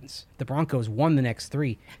happens, the Broncos won the next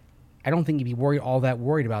 3, I don't think you'd be all that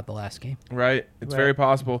worried about the last game. Right. It's very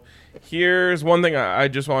possible. Here's one thing I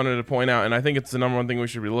just wanted to point out, and I think it's the number one thing we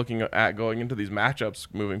should be looking at going into these matchups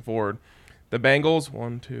moving forward. The Bengals,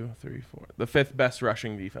 1, 2, 3, 4, the 5th best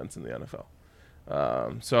rushing defense in the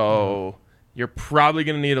NFL. You're probably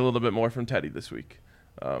going to need a little bit more from Teddy this week.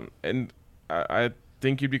 And I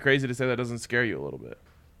think you'd be crazy to say that doesn't scare you a little bit.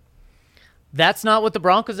 That's not what the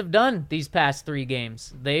Broncos have done these past 3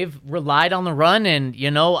 games. They've relied on the run, and,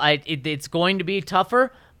 it's going to be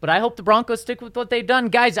tougher, but I hope the Broncos stick with what they've done.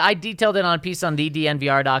 Guys, I detailed it on a piece on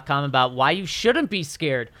DNVR.com about why you shouldn't be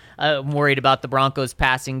scared, worried about the Broncos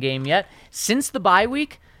passing game yet. Since the bye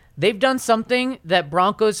week, they've done something that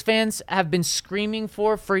Broncos fans have been screaming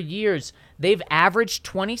for years. They've averaged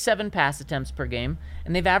 27 pass attempts per game,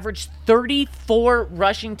 and they've averaged 34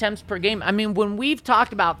 rushing attempts per game. I mean, when we've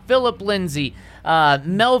talked about Phillip Lindsay,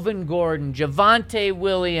 Melvin Gordon, Javonte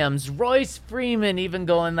Williams, Royce Freeman even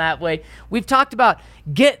going that way, we've talked about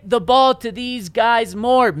get the ball to these guys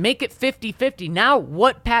more, make it 50-50. Now,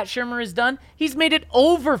 what Pat Shurmur has done, he's made it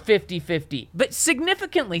over 50-50, but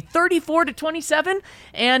significantly, 34-27,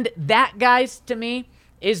 and that, guys, to me,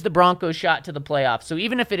 is the Broncos' shot to the playoffs. So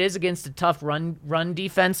even if it is against a tough run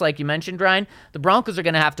defense, like you mentioned, Ryan, the Broncos are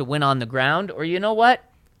going to have to win on the ground, or you know what?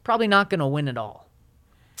 Probably not going to win at all.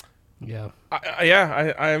 Yeah.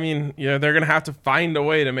 I mean, they're going to have to find a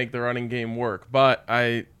way to make the running game work. But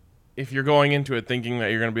if you're going into it thinking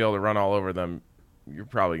that you're going to be able to run all over them, you're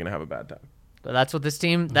probably going to have a bad time. But that's what this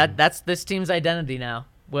team, that's this team's identity now,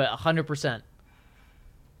 100%.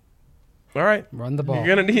 All right. Run the ball.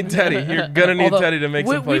 You're going to need Teddy. You're going to need Teddy to make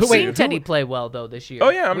some plays. We've seen Teddy play well, though, this year. Oh,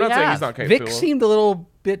 yeah. I'm not saying he's not capable. Vic seemed a little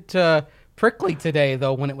bit prickly today,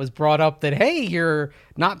 though, when it was brought up that, hey, you're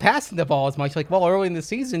not passing the ball as much. Like, early in the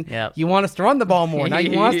season, you want us to run the ball more. Now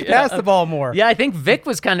you want us to pass the ball more. Yeah, I think Vic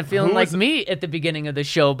was kind of feeling like me at the beginning of the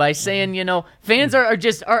show by saying, fans are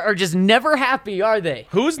just never happy, are they?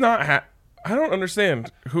 Who's not happy? I don't understand.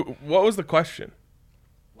 What was the question?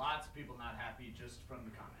 Lots of people not happy just from the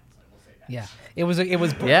comments. I will say that. Yeah, it was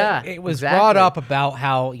exactly. brought up about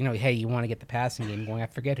how hey, you want to get the passing game going. I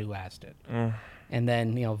forget who asked it, and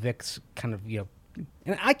then Vic's kind of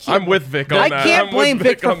and I can't. I'm with Vic on that. I can't blame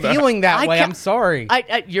Vic for feeling that way. I'm sorry.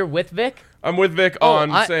 You're with Vic? I'm with Vic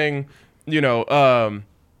on saying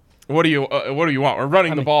what do you want? We're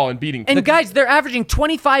running the ball and beating. And guys, they're averaging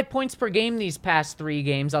 25 points per game these past 3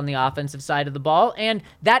 games on the offensive side of the ball, and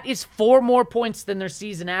that is 4 more points than their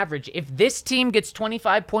season average. If this team gets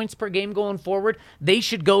 25 points per game going forward, they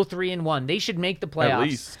should go 3-1. They should make the playoffs. At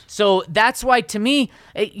least. So that's why, to me,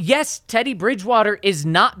 yes, Teddy Bridgewater is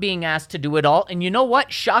not being asked to do it all, and you know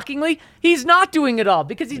what? Shockingly, he's not doing it all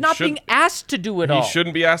because he's not being asked to do it all. He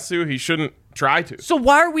shouldn't be asked to. He shouldn't try to. So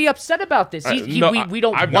why are we upset about this? We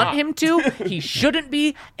don't I'm want not. him to. He shouldn't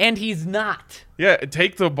be, and he's not. Yeah,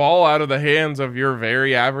 take the ball out of the hands of your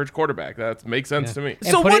very average quarterback. That makes sense to me. And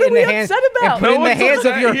So put what it are in we the hands- upset about? And put it in No the one's hands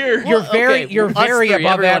of upset here. your Well, very okay, your us very three,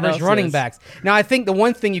 above everyone average else running is. backs. Now, I think the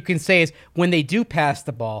one thing you can say is when they do pass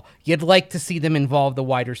the ball, you'd like to see them involve the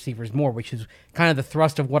wide receivers more, which is kind of the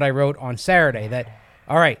thrust of what I wrote on Saturday. That,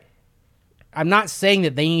 all right, I'm not saying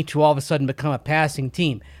that they need to all of a sudden become a passing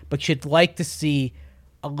team, but you'd like to see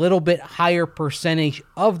a little bit higher percentage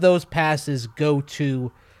of those passes go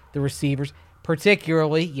to the receivers.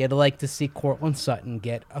 Particularly, you'd like to see Cortland Sutton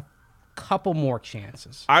get a couple more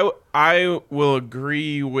chances. I will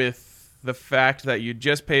agree with the fact that you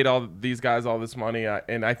just paid all these guys all this money,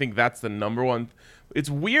 and I think that's the number one. It's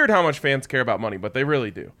weird how much fans care about money, but they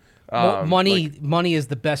really do. Money is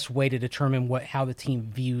the best way to determine how the team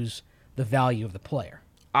views the value of the player.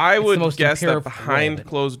 I It's the would most guess that empirical way of behind it.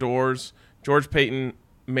 closed doors, George Payton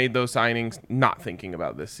made those signings not thinking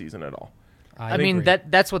about this season at all. I mean, agree.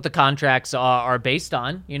 that's what the contracts are based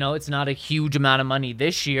on. You know, it's not a huge amount of money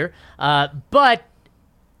this year, but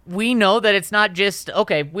we know that it's not just,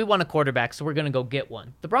 okay, we want a quarterback, so we're going to go get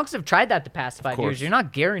one. The Broncos have tried that the past 5 course. years. You're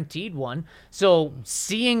not guaranteed one. So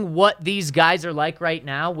seeing what these guys are like right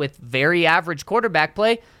now with very average quarterback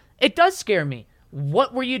play, it does scare me.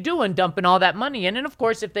 What were you doing dumping all that money in? And, of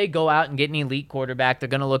course, if they go out and get an elite quarterback, they're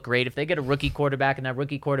going to look great. If they get a rookie quarterback and that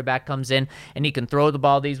rookie quarterback comes in and he can throw the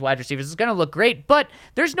ball to these wide receivers, it's going to look great. But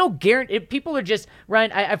there's no guarantee. People are just,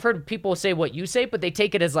 Ryan, I've heard people say what you say, but they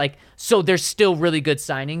take it as like, so there's still really good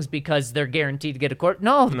signings because they're guaranteed to get a quarterback.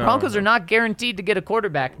 No, the Broncos are not guaranteed to get a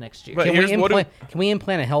quarterback next year. But Can here's what can we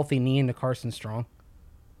implant a healthy knee into Carson Strong?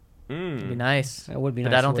 It'd be nice. That would be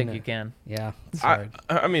but nice, I don't think wouldn't you it? can. Yeah, sorry.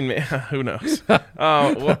 I mean, man, who knows?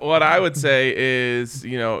 What I would say is,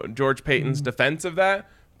 George Payton's defense of that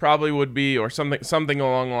probably would be, or something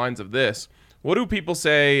along the lines of this. What do people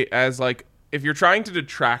say as, like, if you're trying to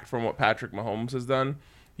detract from what Patrick Mahomes has done,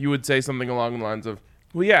 you would say something along the lines of,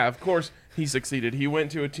 well, yeah, of course he succeeded. He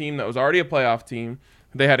went to a team that was already a playoff team.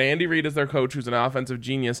 They had Andy Reid as their coach, who's an offensive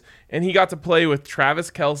genius, and he got to play with Travis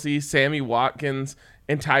Kelce, Sammy Watkins,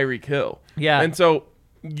 and Tyreek Hill. Yeah. And so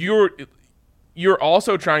you're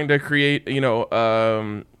also trying to create,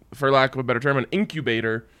 for lack of a better term, an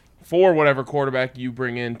incubator for whatever quarterback you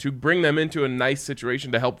bring in to bring them into a nice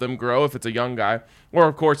situation to help them grow if it's a young guy, or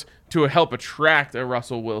of course to help attract a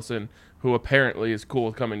Russell Wilson who apparently is cool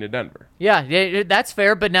with coming to Denver. Yeah, that's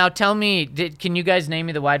fair. But now tell me, can you guys name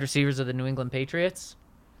me the wide receivers of the New England Patriots?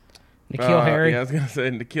 N'Keal Harry. Yeah, I was gonna say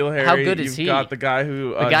N'Keal Harry. How good is You've he? got the guy who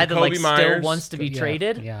The guy that Jacoby still Myers. wants to be Yeah,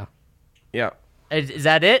 traded? Yeah. Yeah. Is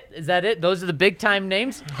that it? Is that it? Those are the big time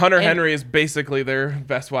names? Hunter And- Henry is basically their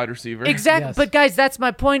best wide receiver. Exactly. Yes. But guys, that's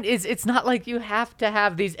my point. Is it's not like you have to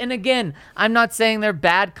have these. And again, I'm not saying they're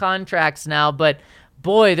bad contracts now, but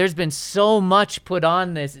boy, there's been so much put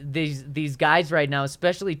on these guys right now,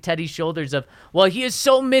 especially Teddy's shoulders of, well, he is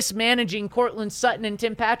so mismanaging Cortland Sutton and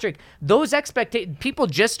Tim Patrick. Those expectations, people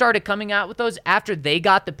just started coming out with those after they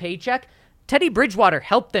got the paycheck. Teddy Bridgewater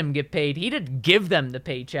helped them get paid. He didn't give them the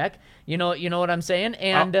paycheck. You know what I'm saying?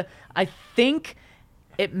 And I think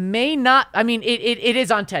it may not. I mean, it is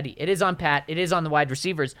on Teddy. It is on Pat. It is on the wide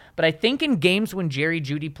receivers. But I think in games when Jerry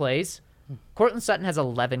Jeudy plays, Cortland Sutton has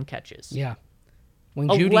 11 catches. Yeah. When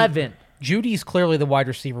 11. Judy's clearly the wide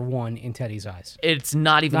receiver one in Teddy's eyes. It's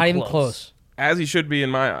not even close. As he should be in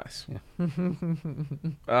my eyes.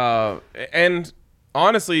 And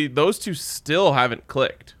honestly, those two still haven't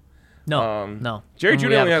clicked. No. Jerry And we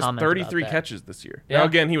Jeudy have only a has comment about 33 that. catches this year. Yeah. Now,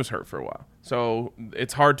 again, he was hurt for a while, so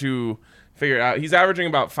it's hard to figure it out. He's averaging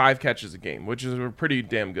about 5 catches a game, which is a pretty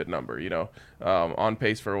damn good number, on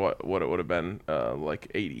pace for what it would have been, like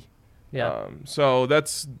 80. Yeah. So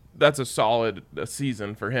that's a solid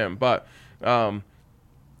season for him. But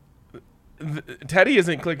Teddy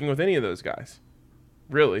isn't clicking with any of those guys,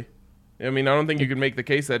 really. I mean, I don't think you can make the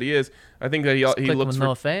case that he is. I think that he Clicking looks with for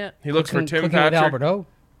Noah Fant. he looks for Tim Clicking with Patrick. Alberto.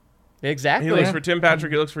 Exactly. He looks for Tim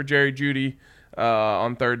Patrick. He looks for Jerry Jeudy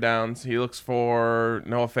on third downs. He looks for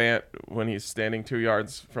Noah Fant when he's standing 2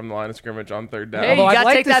 yards from the line of scrimmage on third down. Hey, you Although I'd got to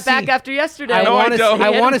like take to that back see- after yesterday. I No, I want to. don't. I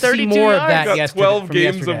He hit want him to see 32 more of yards. that. got yesterday, 12 from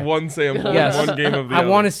games yesterday. of one sample, Yes. one game of the I other.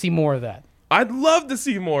 want to see more of that. I'd love to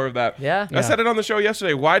see more of that. Yeah. I said it on the show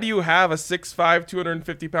yesterday. Why do you have a 6'5",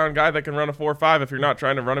 250-pound guy that can run a 4.5 if you're not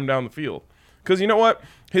trying to run him down the field? Because you know what?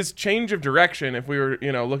 His change of direction, if we were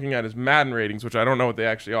looking at his Madden ratings, which I don't know what they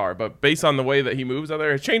actually are, but based on the way that he moves out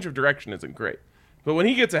there, his change of direction isn't great. But when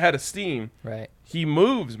he gets ahead of steam, Right. he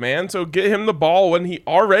moves, man. So get him the ball when he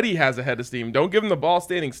already has a head of steam. Don't give him the ball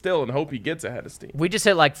standing still and hope he gets a head of steam. We just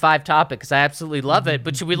hit like 5 topics. I absolutely love it.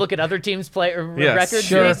 But should we look at other teams' Yes, records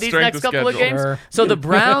sure. these Strength next of couple of schedule. games? Sure. So the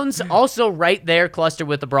Browns also right there clustered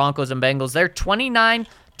with the Broncos and Bengals. They're 29,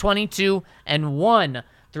 22, and 1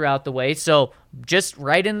 throughout the way. So just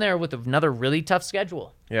right in there with another really tough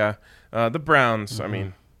schedule. Yeah. The Browns, I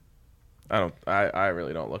mean, I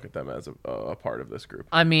really don't look at them as a part of this group.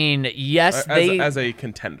 I mean, yes, As a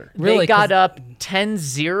contender. They Really, got 'cause- up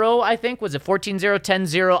 10-0, I think. Was it 14-0,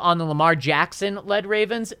 10-0 on the Lamar Jackson-led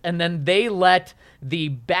Ravens? And then they let the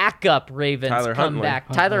backup Ravens Tyler come Huntley. back.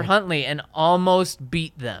 Tyler Huntley, and almost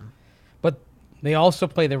beat them. But they also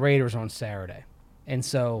play the Raiders on Saturday. And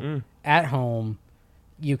so at home,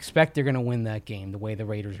 you expect they're going to win that game the way the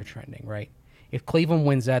Raiders are trending, right? If Cleveland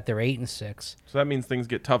wins that, they're 8-6. So that means things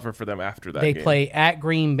get tougher for them after that They game. play at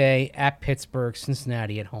Green Bay, at Pittsburgh,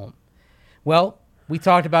 Cincinnati at home. Well, we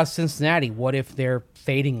talked about Cincinnati. What if they're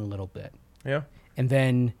fading a little bit? Yeah. And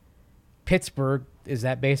then Pittsburgh, is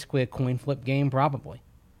that basically a coin flip game? Probably.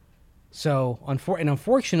 So,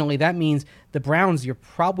 unfortunately, that means the Browns, you're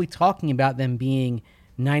probably talking about them being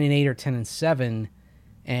 9-8 or 10-7,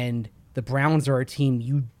 and the Browns are a team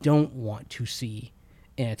you don't want to see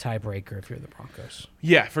in a tiebreaker if you're the Broncos.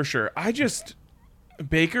 Yeah, for sure.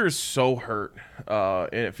 Baker is so hurt,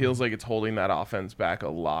 and it feels like it's holding that offense back a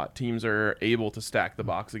lot. Teams are able to stack the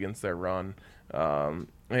box against their run,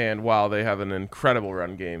 and while they have an incredible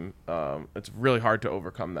run game, it's really hard to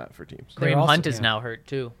overcome that for teams. They're Kareem also- Hunt is yeah. now hurt,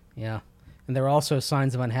 too. Yeah. And there are also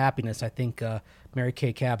signs of unhappiness. I think Mary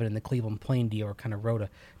Kay Cabot in the Cleveland Plain Dealer kind of wrote a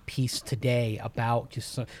piece today about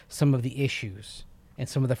just some of the issues and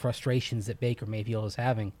some of the frustrations that Baker Mayfield is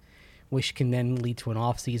having, which can then lead to an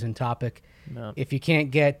off-season topic. Yep. If you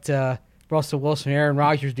can't get Russell Wilson, Aaron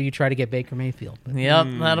Rodgers, do you try to get Baker Mayfield? Yep,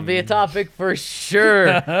 that'll be a topic for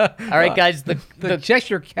sure. All right, guys. The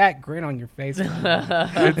Cheshire Cat grin on your face.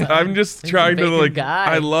 I'm just trying to Baker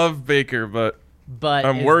guy. I love Baker, but But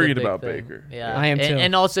I'm is the worried big about thing. Baker. Yeah, I am too.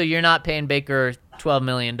 And also, you're not paying Baker $12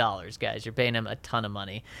 million, guys. You're paying him a ton of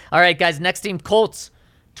money. All right, guys. Next team, Colts,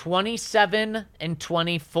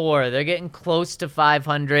 27-24. They're getting close to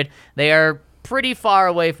 500. They are pretty far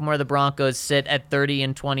away from where the Broncos sit at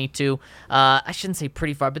 30-22. I shouldn't say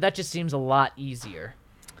pretty far, but that just seems a lot easier.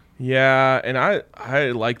 yeah, and I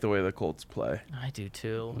like the way the Colts play. I do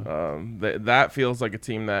too. That feels like a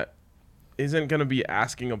team that isn't going to be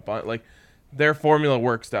asking a bunch. Like, their formula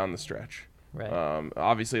works down the stretch. Right.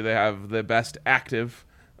 Obviously, they have the best active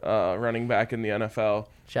running back in the NFL.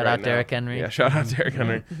 Shout right out now. Derrick Henry. Yeah, shout out Derrick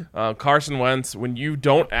Henry. Carson Wentz, when you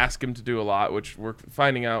don't ask him to do a lot, which we're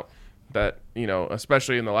finding out that,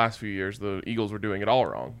 especially in the last few years, the Eagles were doing it all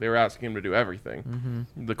wrong. They were asking him to do everything.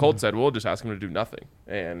 Mm-hmm. The Colts said, we'll just ask him to do nothing.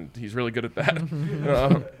 And he's really good at that.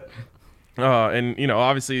 And,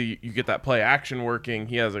 obviously you get that play action working.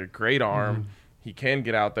 He has a great arm. He can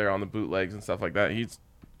get out there on the bootlegs and stuff like that.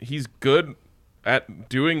 He's good at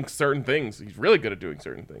doing certain things. He's really good at doing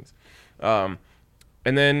certain things.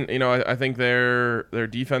 And then, I think their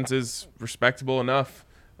defense is respectable enough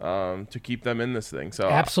to keep them in this thing. So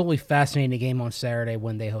Absolutely fascinating game on Saturday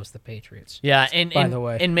when they host the Patriots. Yeah, and By the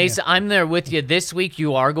way, and Mesa, I'm there with you. This week,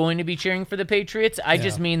 you are going to be cheering for the Patriots. I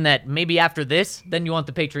just mean that maybe after this, then you want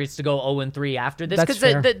the Patriots to go 0-3 after this. That's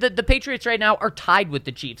Because fair. the Patriots right now are tied with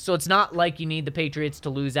the Chiefs. So it's not like you need the Patriots to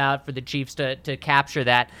lose out for the Chiefs to capture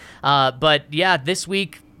that. But yeah, this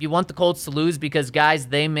week, you want the Colts to lose because, guys,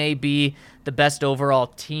 they may be the best overall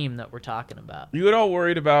team that we're talking about. you at all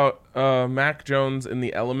worried about Mac Jones in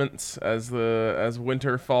the elements as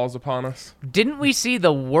winter falls upon us? Didn't we see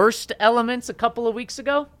the worst elements a couple of weeks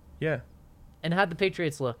ago? Yeah. And how'd the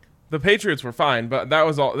Patriots look? The Patriots were fine, but that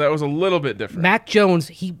was a little bit different. Mac Jones,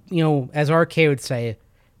 he, as RK would say,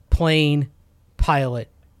 plane pilot.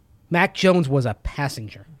 Mac Jones was a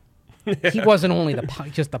passenger. He wasn't only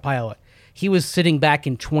just the pilot. He was sitting back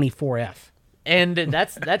in 24F. And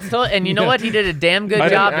that's and you know what? He did a damn good I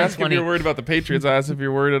job didn't in ask if 20. you're worried about the Patriots. I asked if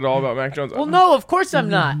you're worried at all about Mac Jones. Well, no, of course I'm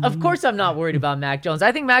not. Of course I'm not worried about Mac Jones.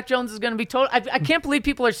 I think Mac Jones is going to be total. I can't believe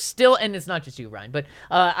people are still, and it's not just you, Ryan, but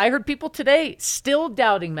I heard people today still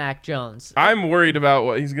doubting Mac Jones. I'm worried about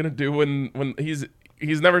what he's gonna do when he's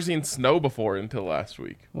never seen snow before until last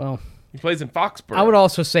week. Well, He plays in Foxborough. I would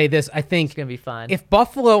also say this. I think It's going to be fine. if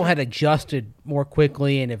Buffalo had adjusted more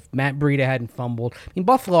quickly and if Matt Breida hadn't fumbled,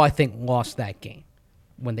 Buffalo, I think, lost that game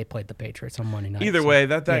when they played the Patriots on Monday night. Either So, way,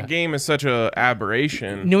 that yeah. game is such a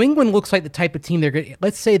aberration. New England looks like the type of team they're going to,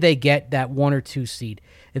 let's say they get that 1 or 2 seed.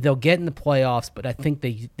 They'll get in the playoffs, but I think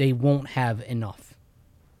they won't have enough.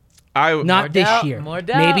 Not this doubt, year. more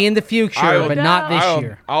doubt. Maybe in the future, but not this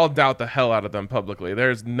year. I'll doubt the hell out of them publicly.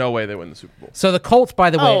 There's no way they win the Super Bowl. So the Colts, by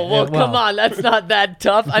the way. Oh, well, come on. That's not that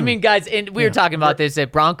tough. I mean, guys, and we were talking about this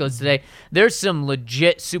at Broncos today. There's some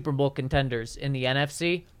legit Super Bowl contenders in the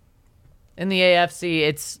NFC. In the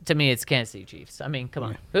AFC, to me, it's Kansas City Chiefs. I mean, come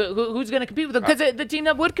on. Who's going to compete with them? Because the team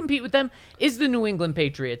that would compete with them is the New England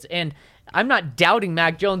Patriots. And I'm not doubting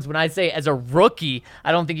Mac Jones when I say as a rookie,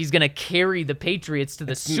 I don't think he's going to carry the Patriots to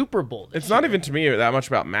the Super Bowl. It's not even to me that much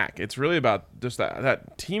about Mac. It's really about just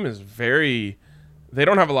that team is they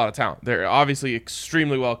don't have a lot of talent. They're obviously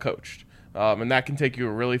extremely well coached. And that can take you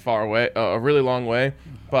a really long way.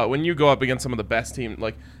 But when you go up against some of the best teams,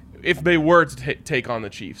 like if they were to take on the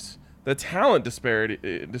Chiefs, the talent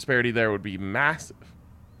disparity there would be massive.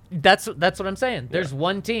 That's what I'm saying. There's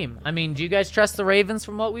one team. I mean, do you guys trust the Ravens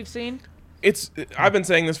from what we've seen? I've been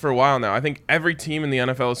saying this for a while now. I think every team in the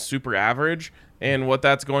NFL is super average, and what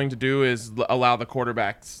that's going to do is allow the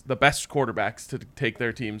best quarterbacks, to take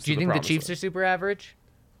their teams. Do you think the Chiefs are super average?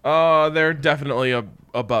 They're definitely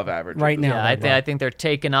above average right now. Yeah, I think they're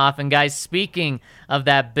taking off. And guys, speaking of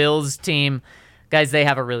that Bills team, guys, they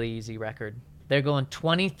have a really easy record. They're going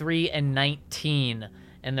 23-19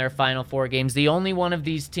 in their final 4 games. The only one of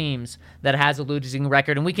these teams that has a losing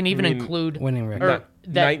record, and we can even include winning record.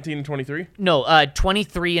 19-23? No,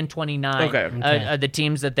 23-29. Okay. Are the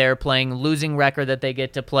teams that they're playing, losing record that they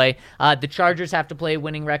get to play. The Chargers have to play a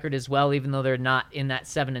winning record as well, even though they're not in that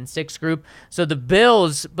 7-6 group. So the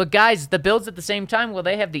Bills, but guys, the Bills at the same time, will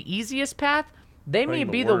they have the easiest path? They may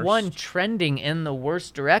be the one trending in the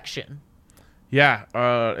worst direction. Yeah,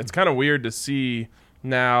 it's kind of weird to see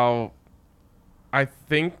now. I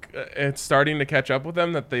think it's starting to catch up with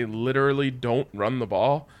them that they literally don't run the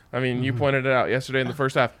ball. I mean, you pointed it out yesterday in the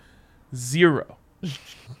first half. Zero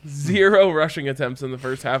rushing attempts in the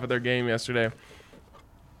first half of their game yesterday.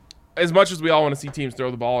 As much as we all want to see teams throw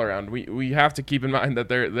the ball around, we have to keep in mind that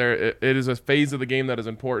it is a phase of the game that is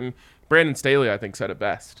important. Brandon Staley, I think, said it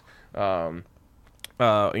best.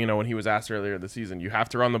 When he was asked earlier this season, you have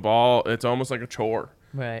to run the ball. It's almost like a chore.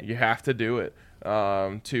 Right. You have to do it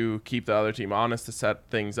to keep the other team honest, to set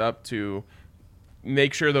things up, to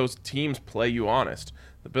make sure those teams play you honest.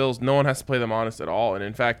 The Bills, no one has to play them honest at all. And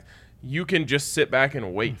in fact, you can just sit back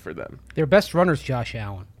and wait for them. Their best runner's Josh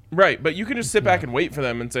Allen. Right, but you can just sit back and wait for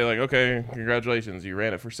them and say, like, okay, congratulations, you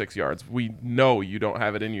ran it for 6 yards. We know you don't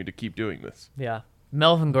have it in you to keep doing this. Yeah.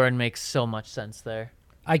 Melvin Gordon makes so much sense there.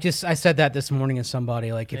 I said that this morning to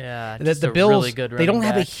somebody. Like, the Bills, really good they don't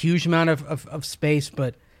have a back. huge amount of space,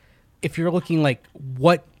 but if you're looking like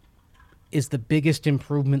what is the biggest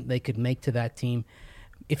improvement they could make to that team,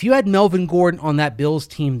 if you had Melvin Gordon on that Bills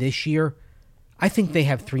team this year, I think they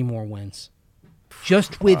have 3 more wins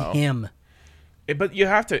just with him. But you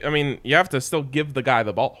have to still give the guy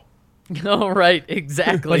the ball. Oh, right,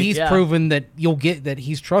 exactly. But he's proven that that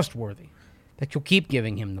he's trustworthy, that you'll keep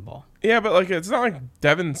giving him the ball. Yeah, but like it's not like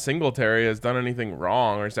Devin Singletary has done anything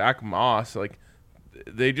wrong or Zach Moss. Like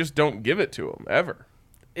they just don't give it to him ever.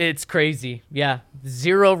 It's crazy. Yeah,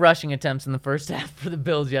 0 rushing attempts in the first half for the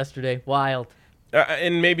Bills yesterday. Wild.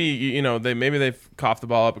 And maybe they've coughed the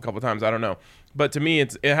ball up a couple times. I don't know. But to me,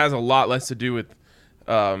 it has a lot less to do with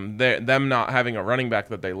them not having a running back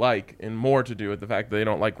that they like, and more to do with the fact that they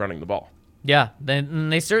don't like running the ball. Yeah,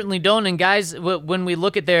 they certainly don't. And guys, when we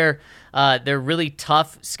look at their really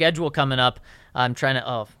tough schedule coming up, I'm trying to.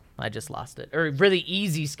 Oh, I just lost it. Or really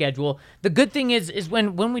easy schedule. The good thing is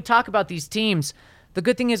when we talk about these teams, the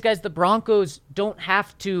good thing is, guys, the Broncos don't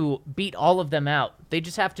have to beat all of them out. They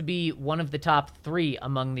just have to be one of the top 3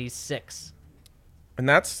 among these 6. And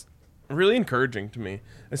that's really encouraging to me,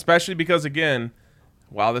 especially because, again,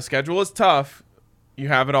 while the schedule is tough, you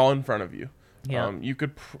have it all in front of you. Yeah. You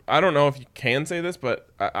could. I don't know if you can say this, but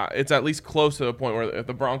it's at least close to the point where if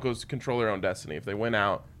the Broncos control their own destiny, if they win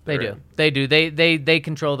out, they do. They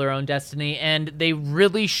control their own destiny, and they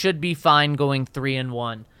really should be fine going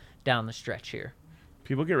 3-1 down the stretch here.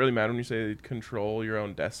 People get really mad when you say control your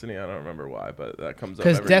own destiny. I don't remember why, but that comes up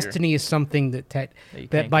because every destiny year. is something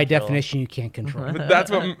that by definition you can't control. But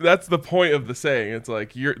that's the point of the saying. It's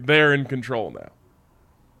like they're in control now.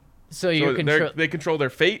 So they control their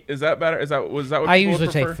fate. Is that better? Was that what I people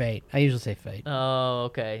usually prefer? say fate. Oh,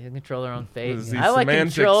 okay. They control their own fate. These I like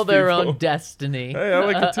semantics control their people. own destiny. Hey, I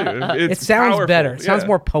like it too. It sounds powerful. better. It sounds Yeah.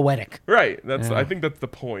 more poetic. Right. I think that's the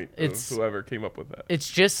point of It's- whoever came up with that. It's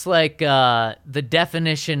just like the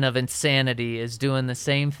definition of insanity is doing the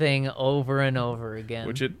same thing over and over again.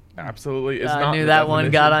 Which it absolutely is I not knew the that one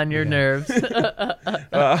definition. got on your nerves.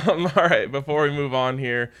 All right, before we move on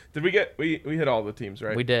here, did we get we hit all the teams,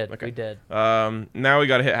 right? We did. Okay. We did. Now we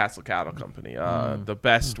got to hit Hassel Cattle Company, the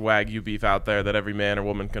best Wagyu beef out there that every man or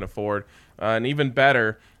woman can afford. And even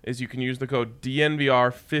better is you can use the code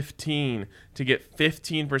DNVR15 to get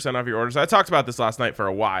 15% off your orders. I talked about this last night for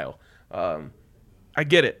a while. I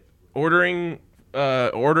get it. Ordering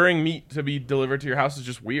meat to be delivered to your house is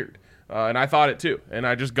just weird. And I thought it too. And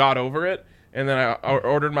I just got over it. And then I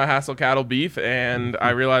ordered my Hassel Cattle beef, and I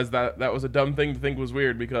realized that that was a dumb thing to think was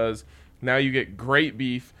weird, because now you get great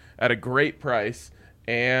beef at a great price,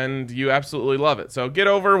 and you absolutely love it. So get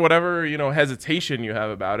over whatever hesitation you have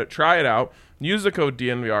about it. Try it out. Use the code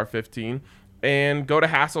DNVR15 and go to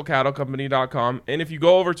HassleCattleCompany.com. And if you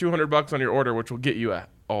go over $200 on your order, which will get you a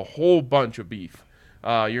whole bunch of beef,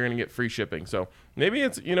 you're gonna get free shipping. So maybe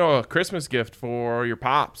it's a Christmas gift for your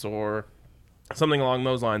pops or something along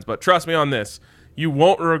those lines. But trust me on this, you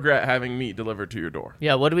won't regret having meat delivered to your door.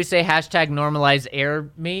 Yeah, what do we say? Hashtag normalize air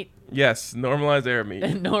meat. Yes, normalize air meat.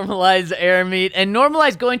 Normalize air meat. And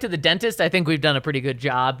normalize going to the dentist. I think we've done a pretty good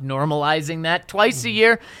job normalizing that twice a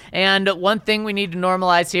year. And one thing we need to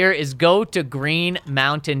normalize here is go to Green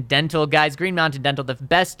Mountain Dental. Guys, Green Mountain Dental, the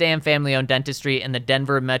best damn family-owned dentistry in the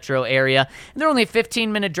Denver metro area. And they're only a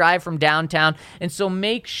 15-minute drive from downtown. And so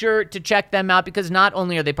make sure to check them out, because not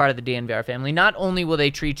only are they part of the DNVR family, not only will they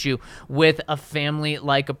treat you with a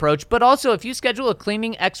family-like approach, but also if you schedule a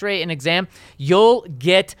cleaning, x-ray, and exam, you'll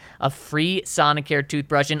get a free Sonicare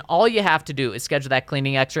toothbrush. And all you have to do is schedule that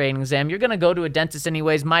cleaning, x-ray, and exam. You're going to go to a dentist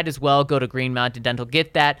anyways. Might as well go to Green Mountain Dental.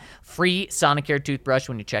 Get that free Sonicare toothbrush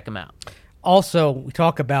when you check them out. Also, we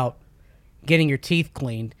talk about getting your teeth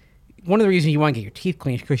cleaned. One of the reasons you want to get your teeth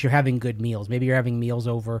cleaned is because you're having good meals. Maybe you're having meals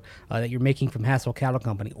over that you're making from Hassel Cattle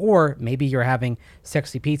Company, or maybe you're having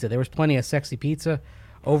sexy pizza. There was plenty of sexy pizza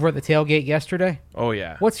over at the tailgate yesterday. Oh,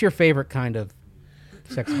 yeah. What's your favorite kind of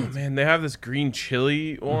sexy pizza? Man, they have this green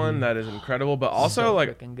chili one that is incredible, but also So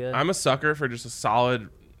like frickin' good. I'm a sucker for just a solid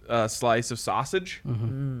slice of sausage,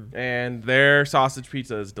 and their sausage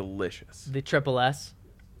pizza is delicious. The Triple S.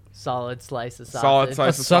 Solid slice of sausage. Solid A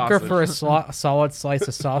slice of sucker sausage. for a solid slice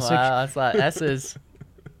of sausage. Wow, that's a lot of S's.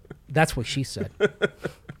 That's what she said.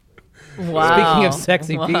 Wow. Speaking of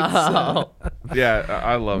sexy pizza. Yeah,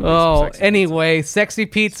 I love it. Oh, anyway, sexy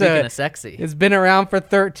pizza. Speaking of sexy. It's been around for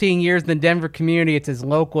 13 years in the Denver community. It's as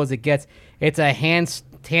local as it gets. It's a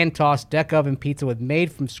hand-tossed deck oven pizza with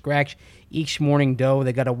made-from-scratch each morning dough.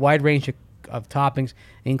 They got a wide range of toppings,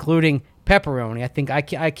 including pepperoni. I think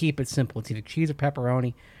I keep it simple. It's either cheese or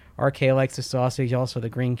pepperoni. RK likes the sausage, also the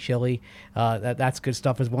green chili. That's good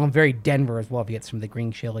stuff as well. I'm very Denver as well if you get some of the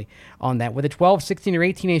green chili on that. With a 12, 16, or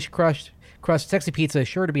 18-inch crust, sexy pizza is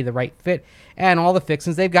sure to be the right fit. And all the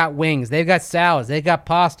fixings, they've got wings, they've got salads, they've got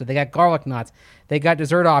pasta, they got garlic knots, they got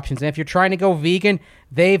dessert options. And if you're trying to go vegan,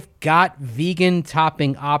 they've got vegan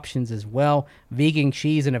topping options as well. Vegan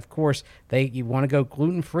cheese, and of course, you want to go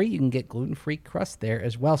gluten-free, you can get gluten-free crust there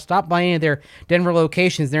as well. Stop by any of their Denver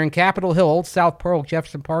locations. They're in Capitol Hill, Old South Pearl,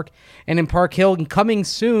 Jefferson Park, and in Park Hill. And coming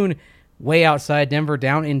soon, way outside Denver,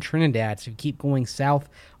 down in Trinidad. So you keep going south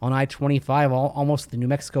on I-25, almost the New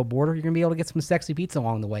Mexico border, you're going to be able to get some sexy pizza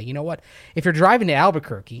along the way. You know what? If you're driving to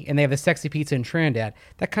Albuquerque and they have the sexy pizza in Trinidad,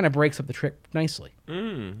 that kind of breaks up the trip nicely.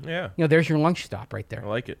 Yeah, There's your lunch stop right there. I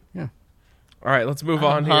like it. Yeah. All right, let's move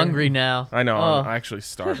on I'm here. hungry now. I know. Oh. I'm actually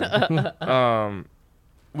starving.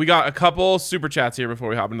 We got a couple super chats here before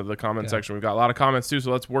we hop into the comment section. We've got a lot of comments too,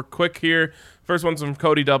 so let's work quick here. First one's from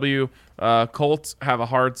Cody W. Colts have a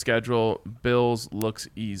hard schedule. Bills looks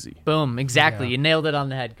easy. Boom. Exactly. You nailed it on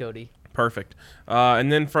the head, Cody. Perfect. And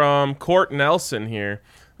then from Court Nelson here.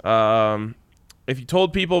 If you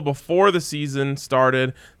told people before the season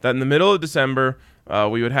started that in the middle of December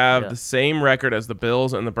we would have the same record as the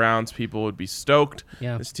Bills and the Browns, people would be stoked.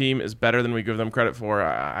 Yeah. This team is better than we give them credit for.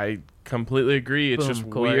 I completely agree. It's Boom, just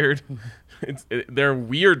Court. weird. They're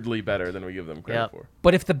weirdly better than we give them credit for.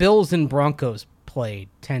 But if the Bills and Broncos played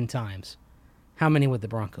 10 times, how many would the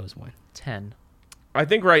Broncos win? 10. I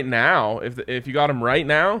think right now, if you got them right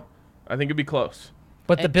now, I think it'd be close.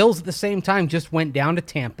 But the Bills at the same time just went down to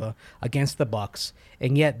Tampa against the Bucs,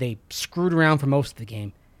 and yet they screwed around for most of the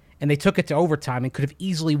game, and they took it to overtime and could have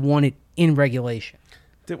easily won it in regulation.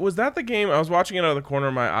 Was that the game? I was watching it out of the corner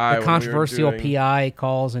of my eye. The controversial PI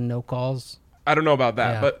calls and no calls. I don't know about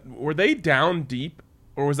that, Yeah. but were they down deep,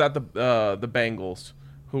 or was that the Bengals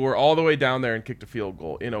who were all the way down there and kicked a field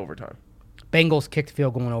goal in overtime? Bengals kicked a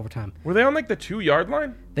field goal in overtime. Were they on like the 2-yard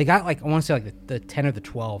line? They got I want to say the 10 or the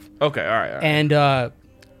 12. Okay, all right. And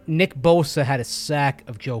Nick Bosa had a sack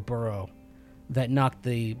of Joe Burrow that knocked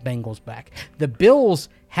the Bengals back. The Bills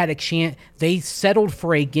had a chance. They settled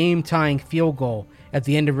for a game-tying field goal at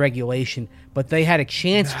the end of regulation, but they had a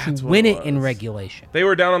chance to win it in regulation. They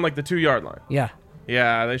were down on like the 2-yard line. Yeah.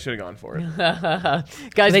 Yeah, they should have gone for it.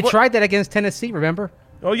 Guys, They tried that against Tennessee, remember?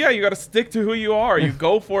 Oh, yeah, you got to stick to who you are. You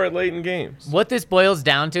go for it late in games. what this boils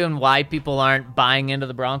down to and why people aren't buying into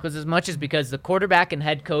the Broncos as much is because the quarterback and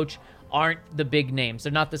head coach aren't the big names.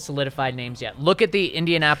 They're not the solidified names yet. Look at the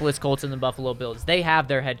Indianapolis Colts and the Buffalo Bills. They have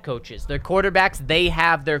their head coaches. Their quarterbacks, they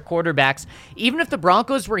have their quarterbacks. Even if the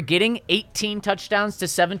Broncos were getting 18 touchdowns to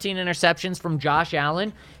 17 interceptions from Josh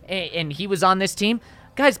Allen, and he was on this team,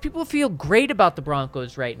 guys, people feel great about the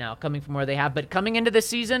Broncos right now, coming from where they have. But coming into this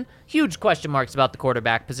season, huge question marks about the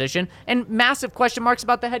quarterback position and massive question marks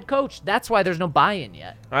about the head coach. That's why there's no buy-in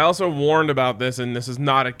yet. I also warned about this, and this is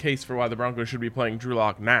not a case for why the Broncos should be playing Drew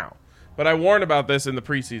Lock now. But I warned about this in the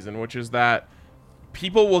preseason, which is that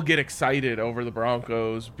people will get excited over the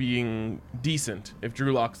Broncos being decent if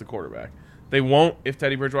Drew Lock's the quarterback. They won't if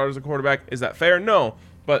Teddy Bridgewater's the quarterback. Is that fair? No.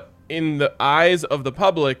 But in the eyes of the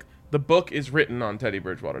public, the book is written on Teddy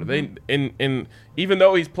Bridgewater. Even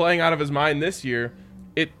though he's playing out of his mind this year,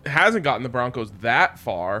 it hasn't gotten the Broncos that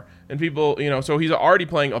far. And people, so he's already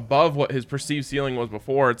playing above what his perceived ceiling was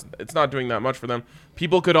before. It's not doing that much for them.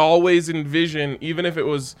 People could always envision, even if it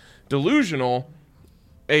was delusional,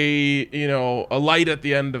 a light at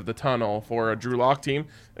the end of the tunnel for a Drew Lock team.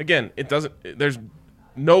 Again, there's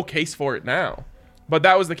no case for it now. But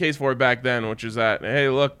that was the case for it back then, which is that, hey,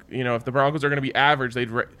 look, if the Broncos are going to be average,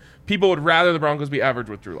 people would rather the Broncos be average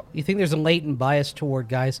with Drew Lock. You think there's a latent bias toward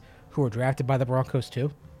guys who are drafted by the Broncos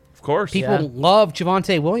too? Of course. People love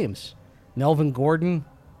Javonte Williams. Melvin Gordon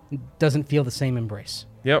doesn't feel the same embrace.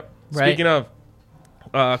 Yep. Right. Speaking of,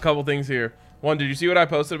 a couple things here. One, did you see what I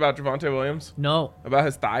posted about Javonte Williams? No. About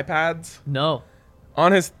his thigh pads? No.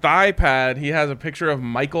 On his thigh pad, he has a picture of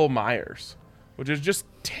Michael Myers, which is just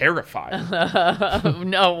terrifying.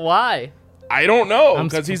 No, why? I don't know,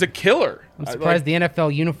 because he's a killer. I'm surprised the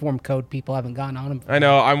NFL uniform code people haven't gotten on him. I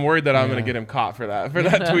know. I'm worried that I'm going to get him caught for that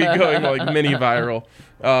tweet going like mini viral.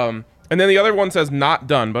 And then the other one says not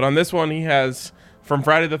done, but on this one he has from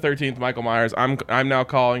Friday the 13th Michael Myers. I'm now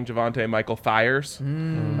calling Javonte Michael Thiers.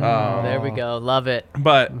 There we go. Love it.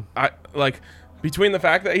 But I between the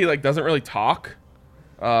fact that he doesn't really talk.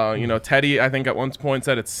 Teddy, I think at one point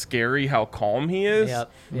said it's scary how calm he is.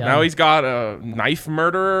 Yep. Now he's got a knife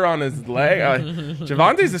murderer on his leg.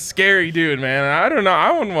 Javonte's a scary dude, man. I don't know.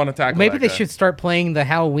 I wouldn't want to tackle Maybe that they guy. should start playing the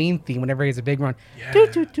Halloween theme whenever he has a big run.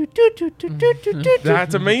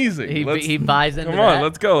 That's amazing. He buys into Come on, that.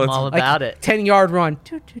 let's go. I'm all about it. 10-yard run.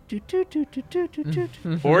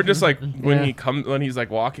 Or just when he's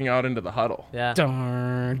walking out into the huddle. Yeah.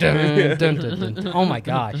 Dun, dun, dun, dun, dun. Oh my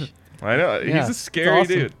gosh. I know. Yeah, He's a it's scary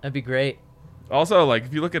awesome. dude. That'd be great. Also,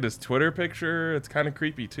 if you look at his Twitter picture, it's kind of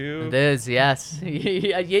creepy too. It is, yes.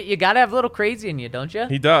 You got to have a little crazy in you, don't you?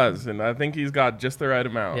 He does, and I think he's got just the right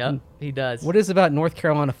amount. Yep, he does. What is about North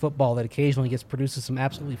Carolina football that occasionally produces some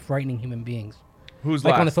absolutely frightening human beings? Who's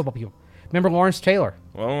Like last? on the football people. Remember Lawrence Taylor?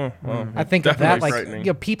 Well, I think of that definitely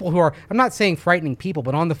frightening. people who are, I'm not saying frightening people,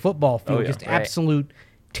 but on the football field, yeah. just Right. absolute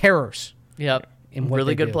terrors. Yep. In what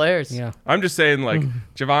Really they good do. players. Yeah. I'm just saying,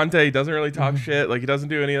 Javonte doesn't really talk shit. He doesn't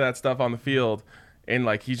do any of that stuff on the field. And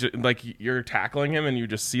he's just, you're tackling him and you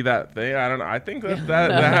just see that thing. I don't know. I think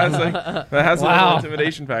that has a little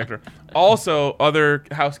intimidation factor. Also, other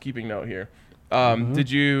housekeeping note here.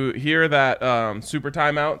 Did you hear that super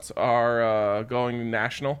timeouts are going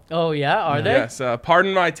national? Oh, yeah? Are they? Yes.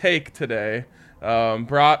 Pardon my take today.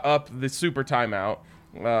 Brought up the super timeout.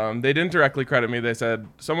 They didn't directly credit me. They said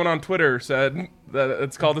someone on Twitter said that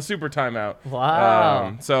it's called the super timeout.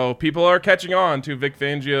 Wow. So people are catching on to Vic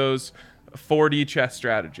Fangio's 4D chess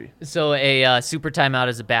strategy. So a super timeout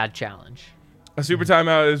is a bad challenge. A super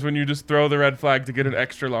timeout is when you just throw the red flag to get an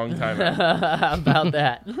extra long timeout. How about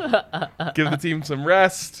that? Give the team some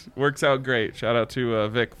rest. Works out great. Shout out to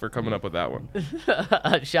Vic for coming up with that one.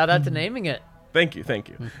 Shout out to naming it. Thank you.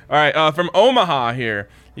 All right, from Omaha here.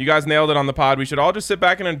 You guys nailed it on the pod. We should all just sit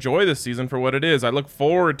back and enjoy this season for what it is. I look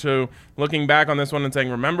forward to looking back on this one and saying,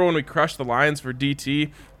 remember when we crushed the Lions for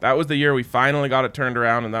DT? That was the year we finally got it turned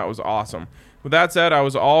around, and that was awesome. With that said, I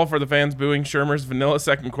was all for the fans booing Shermer's vanilla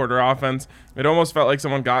second quarter offense. It almost felt like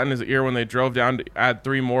someone got in his ear when they drove down to add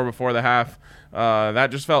 3 more before the half.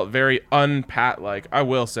 That just felt very un-Pat-like. I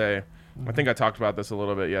will say, I think I talked about this a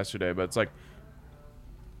little bit yesterday, but it's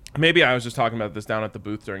maybe I was just talking about this down at the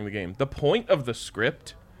booth during the game. The point of the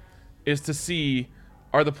script is to see,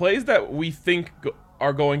 are the plays that we think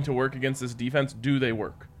are going to work against this defense, do they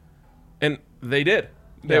work? And they did.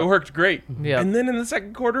 They worked great. Yeah. And then in the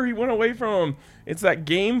second quarter, he went away from him. It's that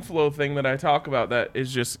game flow thing that I talk about that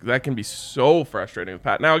can be so frustrating with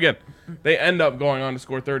Pat. Now, again, they end up going on to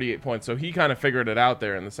score 38 points, so he kind of figured it out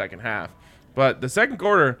there in the second half. But the second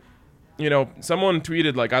quarter, someone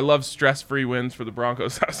tweeted, like, I love stress-free wins for the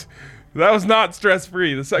Broncos. That was not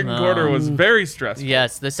stress-free. The second quarter was very stressful.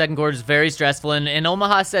 Yes, the second quarter is very stressful. And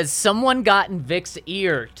Omaha says someone got in Vic's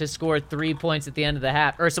ear to score 3 points at the end of the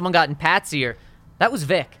half. Or someone got in Pat's ear. That was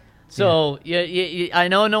Vic. So I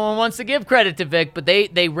know no one wants to give credit to Vic, but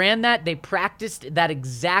they ran that. They practiced that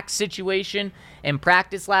exact situation in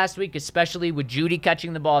practice last week, especially with Judy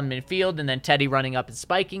catching the ball in midfield and then Teddy running up and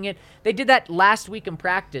spiking it. They did that last week in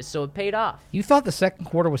practice, so it paid off. You thought the second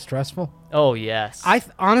quarter was stressful? Oh, yes.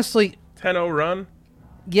 Honestly... 10-0 run?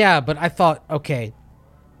 Yeah, but I thought, okay,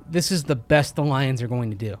 this is the best the Lions are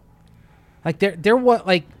going to do. Like there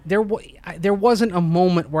wasn't a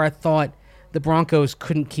moment where I thought the Broncos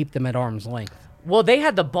couldn't keep them at arm's length. Well, they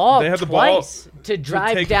had the ball twice to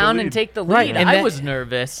drive down and take the lead. Right, and I was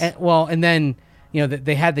nervous. And then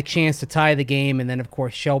they had the chance to tie the game, and then of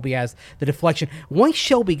course Shelby has the deflection. Once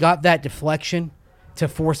Shelby got that deflection to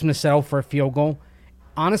force him to settle for a field goal,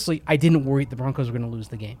 honestly, I didn't worry the Broncos were going to lose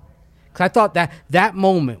the game. Because I thought that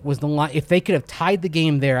moment was the line. If they could have tied the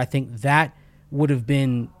game there, I think that would have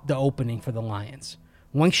been the opening for the Lions.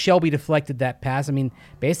 Once Shelby deflected that pass, I mean,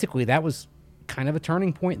 basically that was kind of a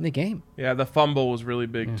turning point in the game. Yeah, the fumble was really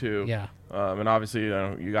big too. Yeah. And obviously,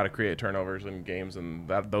 you got to create turnovers in games, and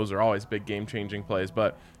those are always big game-changing plays.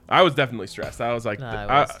 But I was definitely stressed. I was like,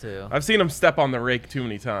 I was too. I've seen him step on the rake too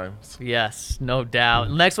many times. Yes, no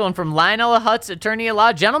doubt. Next one from Lionel Hutz, attorney at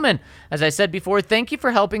law. Gentlemen, as I said before, thank you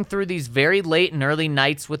for helping through these very late and early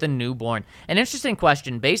nights with a newborn. An interesting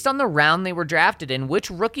question. Based on the round they were drafted in, which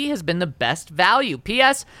rookie has been the best value?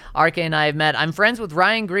 P.S. RK and I have met. I'm friends with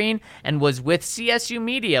Ryan Green and was with CSU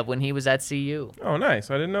Media when he was at CU. Oh, nice.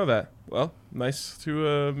 I didn't know that. Well, nice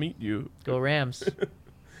to meet you. Go Rams.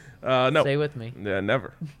 No. Stay with me. Yeah,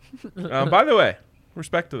 never. By the way,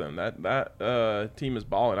 respect to them. That team is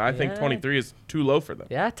balling. I think 23 is too low for them.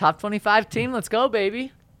 Yeah, top 25 team. Let's go,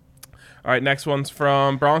 baby. All right, next one's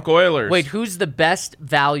from Bronco Oilers. Wait, who's the best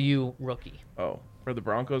value rookie? Oh, for the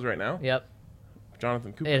Broncos right now? Yep.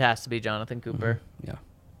 Jonathan Cooper. It has to be Jonathan Cooper. Yeah.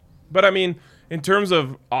 But, I mean, in terms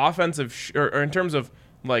of offensive or in terms of,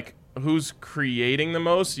 like, who's creating the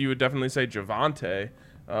most, you would definitely say Javonte.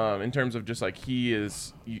 In terms of just, like,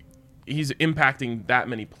 he's impacting that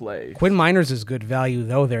many plays. Quinn Miners is good value,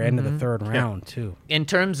 though. They're end of the third round, too. In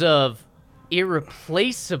terms of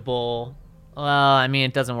irreplaceable, I mean,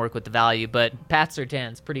 it doesn't work with the value, but Pat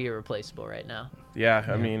Surtain's pretty irreplaceable right now. Yeah,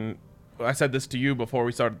 I mean, I said this to you before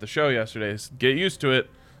we started the show yesterday. Get used to it.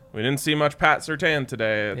 We didn't see much Pat Surtain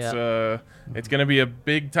today. It's going to be a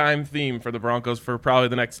big time theme for the Broncos for probably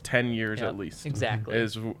the next 10 years at least. Exactly.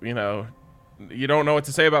 You don't know what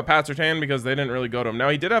to say about Pat Surtain because they didn't really go to him. Now,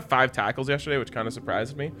 he did have 5 tackles yesterday, which kind of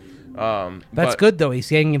surprised me. That's good, though. He's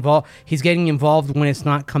getting involved. He's getting involved when it's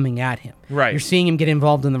not coming at him. Right. You're seeing him get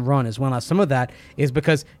involved in the run as well. Now, some of that is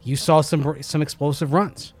because you saw some explosive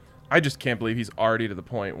runs. I just can't believe he's already to the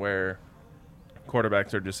point where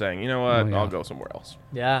quarterbacks are just saying, you know what, I'll go somewhere else.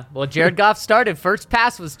 Yeah. Well, Jared Goff started. First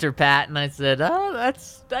pass was to Pat, and I said, oh,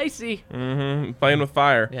 that's dicey. Playing with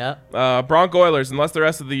fire. Yeah. Bronco Oilers, unless the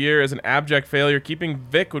rest of the year is an abject failure, keeping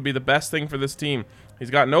Vic would be the best thing for this team. He's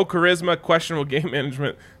got no charisma, questionable game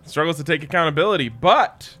management, struggles to take accountability,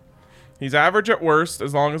 but he's average at worst.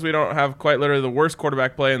 As long as we don't have quite literally the worst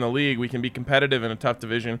quarterback play in the league, we can be competitive in a tough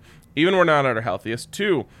division, even when we're not at our healthiest.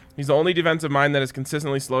 2, he's the only defensive mind that has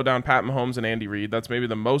consistently slowed down Pat Mahomes and Andy Reid. That's maybe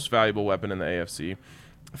the most valuable weapon in the AFC.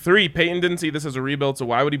 3, Peyton didn't see this as a rebuild, so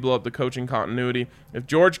why would he blow up the coaching continuity? If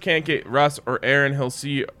George can't get Russ or Aaron, he'll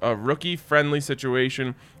see a rookie-friendly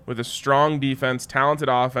situation with a strong defense, talented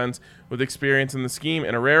offense, with experience in the scheme,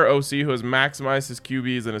 and a rare OC who has maximized his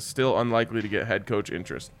QBs and is still unlikely to get head coach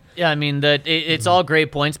interest. Yeah, I mean, it's all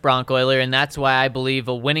great points, Bronco Oiler, and that's why I believe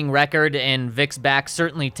a winning record and Vic's back,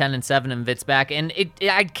 certainly 10-7 and Vic's back. And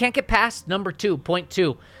I can't get past number 2, point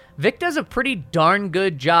 2. Vic does a pretty darn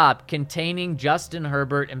good job containing Justin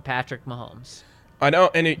Herbert and Patrick Mahomes. I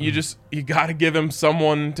know, and you got to give him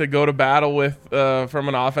someone to go to battle with from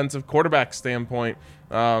an offensive quarterback standpoint.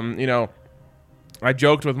 I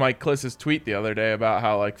joked with Mike Kliss's tweet the other day about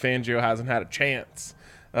how like Fangio hasn't had a chance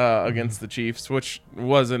against the Chiefs, which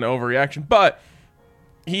was an overreaction, but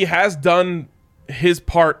he has done his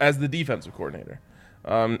part as the defensive coordinator.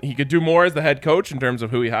 He could do more as the head coach in terms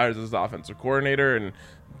of who he hires as the offensive coordinator,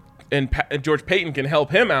 and George Payton can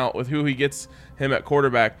help him out with who he gets him at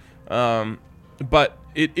quarterback. But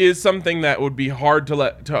it is something that would be hard to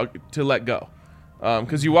let go.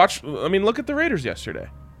 Because you watch, I mean, look at the Raiders yesterday.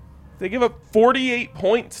 They give up 48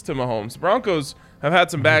 points to Mahomes. Broncos have had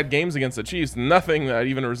some bad games against the Chiefs. Nothing that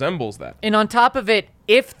even resembles that. And on top of it,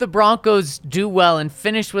 if the Broncos do well and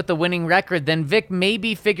finish with a winning record, then Vic may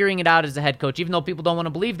be figuring it out as a head coach, even though people don't want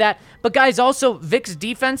to believe that. But guys, also, Vic's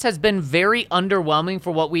defense has been very underwhelming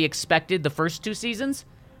for what we expected the first 2 seasons.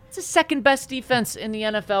 It's the second best defense in the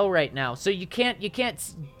NFL right now. So you can't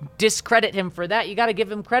discredit him for that. You got to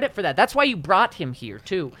give him credit for that. That's why you brought him here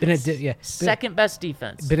too. Second best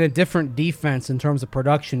defense. Been a different defense in terms of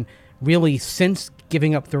production really since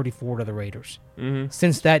giving up 34 to the Raiders. Mm-hmm.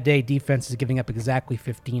 Since that day, defense is giving up exactly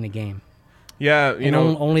 15 a game. Yeah,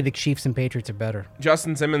 only the Chiefs and Patriots are better.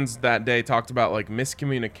 Justin Simmons that day talked about like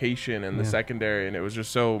miscommunication in the secondary, and it was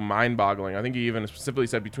just so mind-boggling. I think he even specifically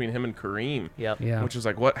said between him and Kareem, which is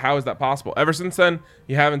like, what? How is that possible? Ever since then,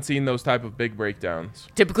 you haven't seen those type of big breakdowns.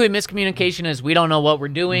 Typically, miscommunication is we don't know what we're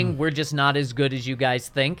doing. We're just not as good as you guys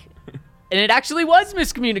think. And it actually was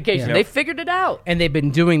miscommunication. Yeah. They figured it out. And they've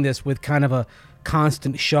been doing this with kind of a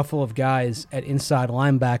constant shuffle of guys at inside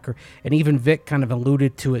linebacker, and even Vic kind of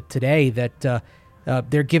alluded to it today that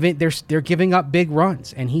they're giving up big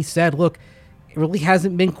runs. And he said, "Look, it really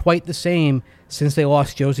hasn't been quite the same since they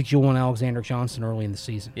lost Joseph Jewell and Alexander Johnson early in the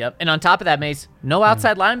season." Yep. And on top of that, Mace, no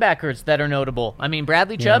outside linebackers that are notable. I mean,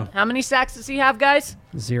 Bradley Chubb, how many sacks does he have, guys?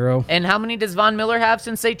 0. And how many does Von Miller have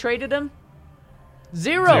since they traded him?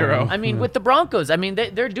 Zero. I mean, with the Broncos, I mean,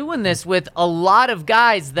 they're doing this with a lot of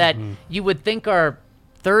guys that you would think are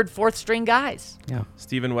third, fourth string guys. Yeah.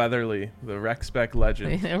 Stephen Weatherly, the Rec Spec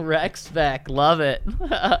legend. Rec Spec, love it.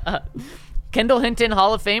 Kendall Hinton,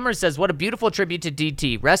 Hall of Famer, says, what a beautiful tribute to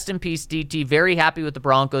DT. Rest in peace, DT. Very happy with the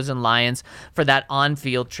Broncos and Lions for that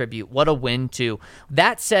on-field tribute. What a win, too.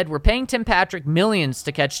 That said, we're paying Tim Patrick millions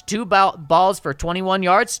to catch 2 balls for 21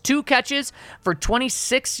 yards, 2 catches for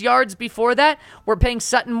 26 yards before that. We're paying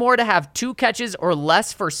Sutton Moore to have 2 catches or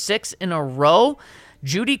less for 6 in a row.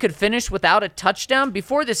 Judy could finish without a touchdown.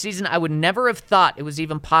 Before this season, I would never have thought it was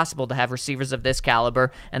even possible to have receivers of this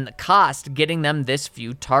caliber and the cost getting them this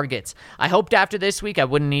few targets. I hoped after this week I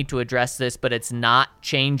wouldn't need to address this, but it's not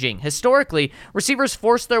changing. Historically, receivers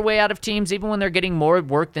force their way out of teams even when they're getting more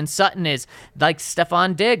work than Sutton is, like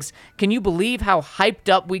Stephon Diggs. Can you believe how hyped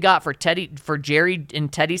up we got for Jerry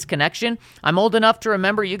and Teddy's connection? I'm old enough to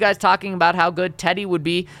remember you guys talking about how good Teddy would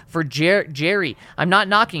be for Jerry. I'm not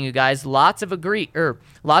knocking you guys. Lots of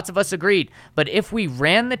us agreed. But if we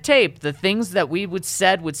ran the tape, the things that we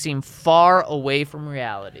said would seem far away from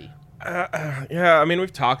reality. Yeah, I mean,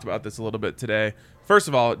 we've talked about this a little bit today. First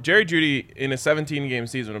of all, Jerry Jeudy in a 17-game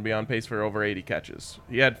season will be on pace for over 80 catches.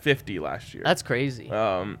 He had 50 last year. That's crazy.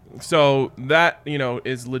 So that,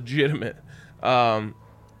 is legitimate. At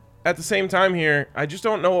the same time here, I just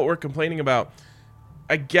don't know what we're complaining about.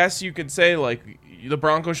 I guess you could say, like, the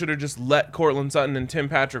Broncos should have just let Courtland Sutton and Tim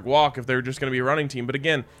Patrick walk if they're just going to be a running team. But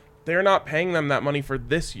again, they're not paying them that money for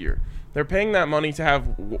this year. They're paying that money to have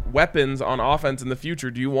weapons on offense in the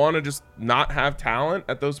future. Do you want to just not have talent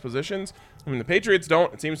at those positions? I mean, the Patriots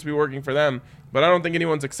don't. It seems to be working for them. But I don't think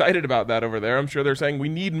anyone's excited about that over there. I'm sure they're saying we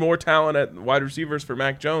need more talent at wide receivers for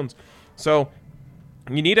Mac Jones. So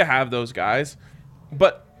you need to have those guys.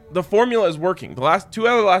 But the formula is working. The last 2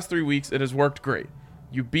 out of the last 3 weeks, it has worked great.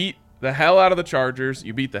 You beat the hell out of the Chargers.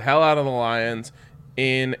 You beat the hell out of the Lions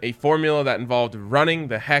in a formula that involved running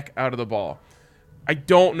the heck out of the ball. I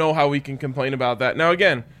don't know how we can complain about that. Now,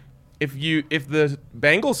 again, if the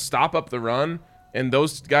Bengals stop up the run and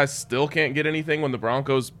those guys still can't get anything when the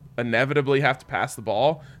Broncos inevitably have to pass the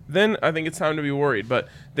ball, then I think it's time to be worried. But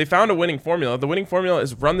they found a winning formula. The winning formula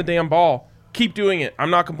is run the damn ball. Keep doing it. I'm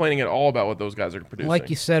not complaining at all about what those guys are producing. Like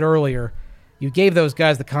you said earlier, you gave those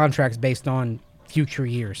guys the contracts based on future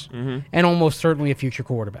years and almost certainly a future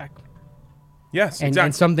quarterback. Yes, and, exactly.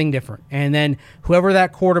 And something different. And then whoever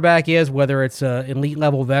that quarterback is, whether it's an elite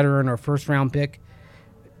level veteran or first round pick,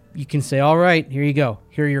 you can say, all right, here you go.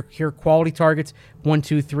 Here are quality targets, 1,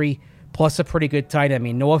 2, 3, plus a pretty good tight end. I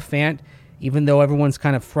mean, Noah Fant, even though everyone's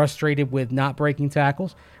kind of frustrated with not breaking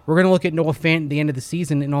tackles, we're going to look at Noah Fant at the end of the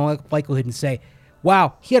season in all likelihood and say,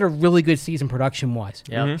 wow, he had a really good season production-wise.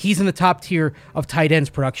 Yep. He's in the top tier of tight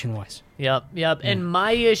ends production-wise. Yep. And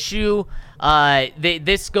my issue,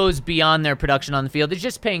 this goes beyond their production on the field. It's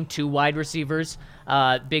just paying 2 wide receivers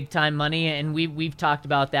big-time money, and we've talked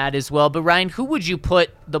about that as well. But, Ryan, who would you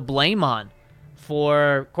put the blame on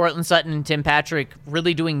for Courtland Sutton and Tim Patrick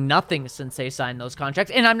really doing nothing since they signed those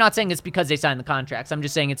contracts? And I'm not saying it's because they signed the contracts. I'm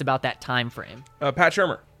just saying it's about that time frame. Pat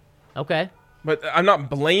Shurmur. Okay. But I'm not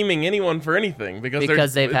blaming anyone for anything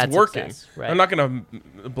because they've had it's working. Success, right. I'm not going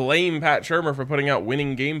to blame Pat Shurmur for putting out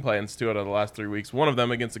winning game plans 2 out of the last 3 weeks, one of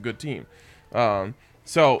them against a good team.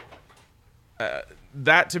 So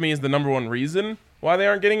that to me is the number one reason why they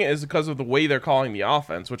aren't getting it, is because of the way they're calling the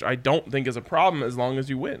offense, which I don't think is a problem as long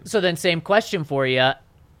as you win. So then same question for you.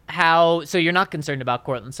 So you're not concerned about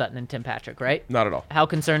Cortland Sutton and Tim Patrick, right? Not at all. How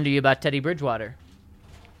concerned are you about Teddy Bridgewater?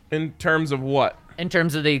 In terms of what? In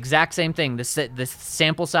terms of the exact same thing, the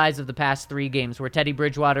sample size of the past 3 games, where Teddy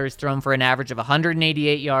Bridgewater has thrown for an average of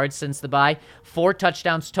 188 yards since the bye, 4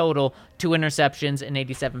 touchdowns total, 2 interceptions, and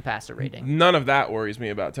 87 passer rating. None of that worries me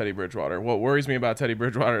about Teddy Bridgewater. What worries me about Teddy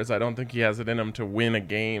Bridgewater is I don't think he has it in him to win a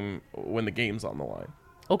game when the game's on the line.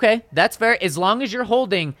 Okay, that's fair. As long as you're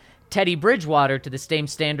holding Teddy Bridgewater to the same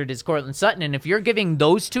standard as Cortland Sutton, and if you're giving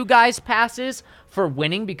those 2 guys passes for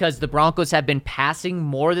winning because the Broncos have been passing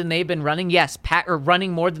more than they've been running, or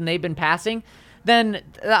running more than they've been passing, then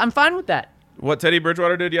I'm fine with that. What Teddy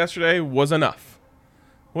Bridgewater did yesterday was enough.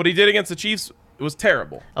 What he did against the Chiefs was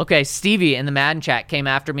terrible. Okay, Stevie in the Madden chat came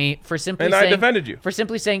after me for simply And saying... I defended you. For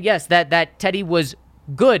simply saying, yes, that Teddy was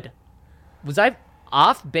good. Was I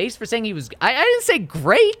off base for saying he was... I didn't say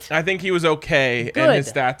great. I think he was okay, Good. and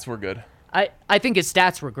his stats were good. I think his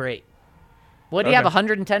stats were great. What do you have?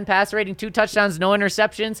 110 pass rating, 2 touchdowns, no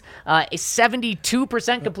interceptions, a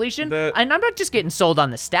 72% completion. And I'm not just getting sold on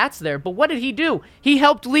the stats there, but what did he do? He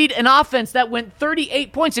helped lead an offense that went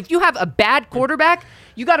 38 points. If you have a bad quarterback,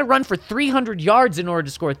 you got to run for 300 yards in order to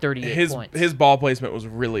score 38 points. His ball placement was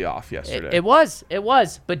really off yesterday. It was.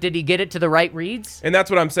 But did he get it to the right reads? And that's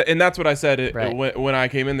what I'm saying. And that's what I said Right. when I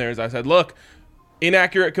came in there. Is I said, look,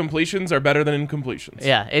 inaccurate completions are better than incompletions.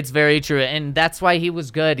 Yeah, it's very true, and that's why he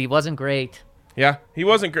was good. He wasn't great. Yeah, he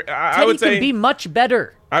wasn't great. I Teddy would say can be much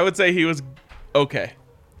better. I would say he was okay.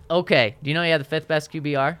 Okay. Do you know he had the 5th best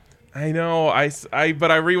QBR? I know.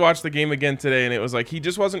 But I rewatched the game again today, and it was like he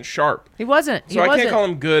just wasn't sharp. He wasn't. So I can't call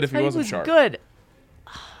him good if he wasn't was sharp. Good.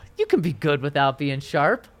 You can be good without being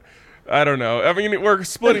sharp. I don't know. I mean, we're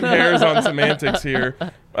splitting hairs on semantics here.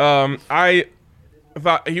 I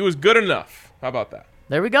thought he was good enough. How about that?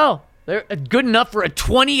 There we go. They're good enough for a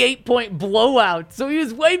 28-point blowout. So he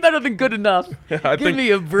was way better than good enough. Give me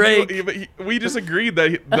a break. We just agreed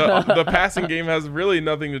that the passing game has really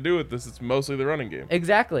nothing to do with this. It's mostly the running game.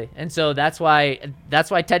 Exactly. And so that's why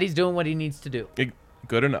Teddy's doing what he needs to do.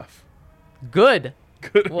 Good enough. Good.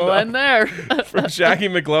 We'll end there. From Shaggy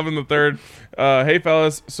McLovin III. Hey,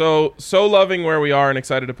 fellas. So loving where we are and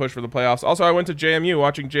excited to push for the playoffs. Also, I went to JMU,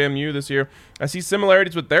 watching JMU this year. I see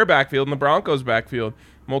similarities with their backfield and the Broncos' backfield.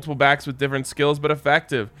 Multiple backs with different skills, but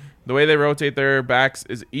effective. The way they rotate their backs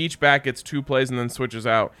is each back gets 2 plays and then switches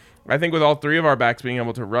out. I think with all 3 of our backs being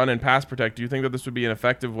able to run and pass protect, do you think that this would be an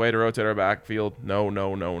effective way to rotate our backfield? No.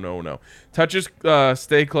 Touches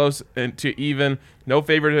stay close and to even. No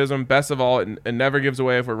favoritism. Best of all, it never gives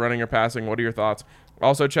away if we're running or passing. What are your thoughts?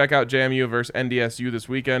 Also, check out JMU versus NDSU this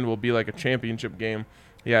weekend. Will be like a championship game.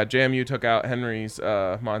 Yeah, JMU took out Henry's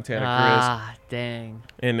Montana Grizz. Dang.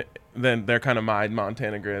 And then they're kind of my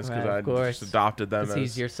Montana Grizz because I just adopted them.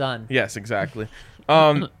 He's your son. Yes, exactly.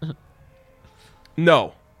 No,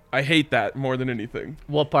 I hate that more than anything.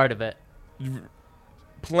 What part of it?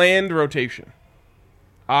 Planned rotation.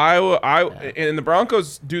 And the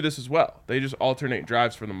Broncos do this as well. They just alternate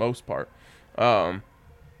drives for the most part.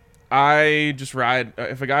 I just ride.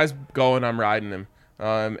 If a guy's going, I'm riding him.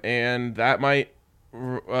 And that might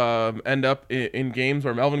end up in games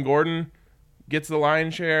where Melvin Gordon gets the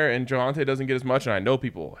lion's share and Javonte doesn't get as much, and I know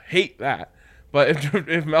people hate that. But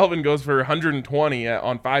if Melvin goes for 120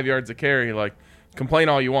 on 5 yards of carry, like, complain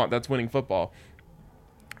all you want. That's winning football.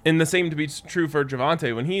 And the same to be true for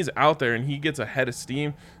Javonte. When he's out there and he gets a head of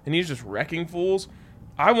steam and he's just wrecking fools,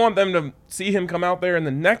 I want them to see him come out there in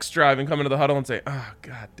the next drive and come into the huddle and say, oh,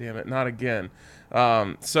 God damn it, not again.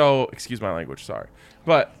 So, excuse my language, sorry.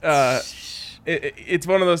 But it's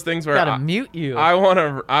one of those things where gotta mute you. I want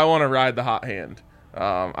to ride the hot hand.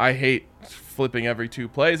 I hate flipping every 2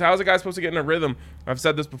 plays. How is a guy supposed to get in a rhythm? I've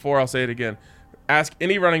said this before. I'll say it again. Ask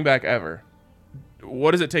any running back ever,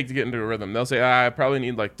 what does it take to get into a rhythm? They'll say, I probably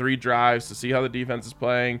need like 3 drives to see how the defense is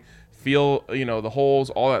playing, feel the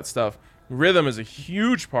holes, all that stuff. Rhythm is a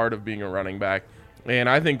huge part of being a running back, and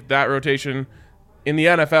I think that rotation, in the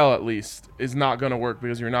NFL at least, is not going to work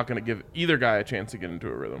because you're not going to give either guy a chance to get into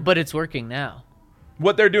a rhythm. But it's working now.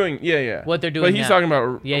 What they're doing, yeah. What they're doing But he's now. talking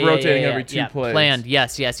about rotating every 2 plays. Planned,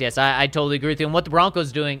 yes. I totally agree with you. And what the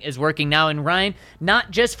Broncos doing is working now. And Ryan,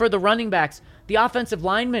 not just for the running backs, the offensive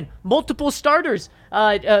linemen, multiple starters.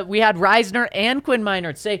 We had Reisner and Quinn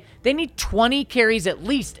Minard say they need 20 carries at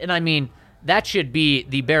least. And I mean, that should be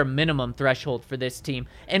the bare minimum threshold for this team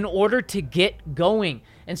in order to get going.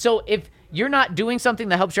 And so if you're not doing something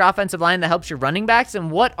that helps your offensive line, that helps your running backs, then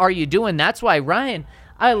what are you doing? That's why, Ryan,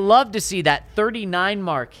 I love to see that 39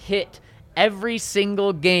 mark hit every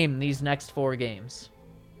single game these next 4 games.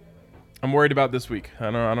 I'm worried about this week.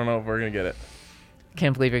 I don't know if we're going to get it.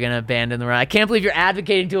 Can't believe you're going to abandon the run. I can't believe you're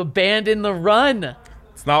advocating to abandon the run.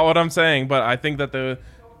 It's not what I'm saying, but I think that the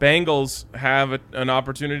Bengals have an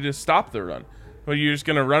opportunity to stop the run. But you're just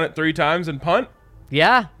going to run it 3 times and punt?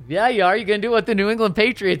 Yeah, you are. You're going to do what the New England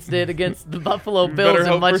Patriots did against the Buffalo Bills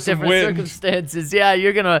in much different circumstances. Yeah,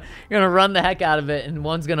 you're gonna run the heck out of it, and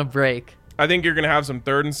one's going to break. I think you're going to have some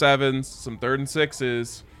 3rd and 7s, some 3rd and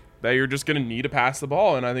 6s that you're just going to need to pass the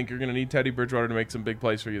ball, and I think you're going to need Teddy Bridgewater to make some big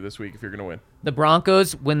plays for you this week if you're going to win. The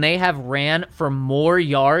Broncos, when they have ran for more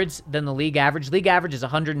yards than the league average is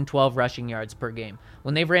 112 rushing yards per game.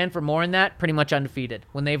 When they've ran for more than that, pretty much undefeated.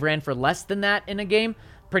 When they've ran for less than that in a game,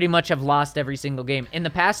 pretty much have lost every single game. In the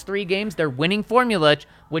past 3 games, their winning formula,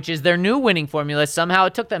 which is their new winning formula, somehow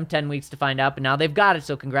it took them 10 weeks to find out, but now they've got it,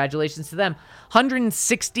 so congratulations to them.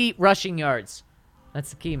 160 rushing yards.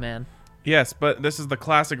 That's the key, man. Yes, but this is the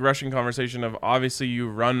classic rushing conversation of obviously you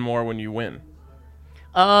run more when you win.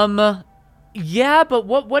 Yeah, but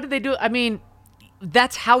what did they do? I mean,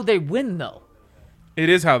 that's how they win, though. It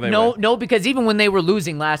is how they win. No, because even when they were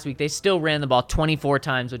losing last week, they still ran the ball 24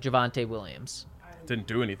 times with Javonte Williams. Didn't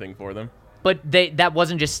do anything for them. But that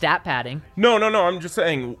wasn't just stat padding. No. I'm just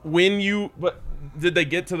saying, but did they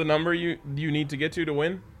get to the number you need to get to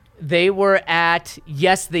win? They were at,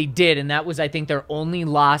 yes, they did, and that was, I think, their only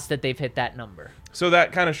loss that they've hit that number. So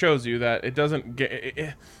that kind of shows you that it doesn't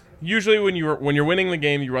get. Usually, when you're winning the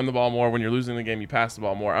game, you run the ball more. When you're losing the game, you pass the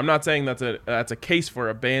ball more. I'm not saying that's a case for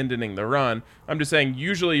abandoning the run. I'm just saying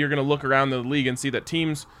usually you're going to look around the league and see that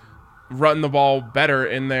teams run the ball better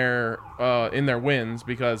in their wins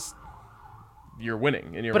because you're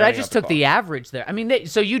winning. And but I just took the average there. I mean,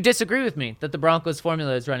 so you disagree with me that the Broncos'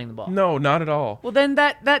 formula is running the ball? No, not at all. Well, then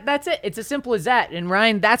that's it. It's as simple as that. And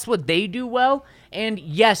Ryan, that's what they do well. And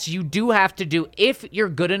yes, you do have to do, if you're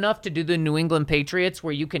good enough to do the New England Patriots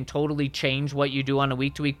where you can totally change what you do on a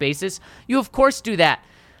week-to-week basis, you of course do that.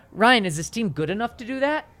 Ryan, is this team good enough to do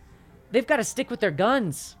that? They've got to stick with their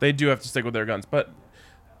guns. They do have to stick with their guns, but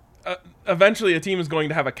eventually a team is going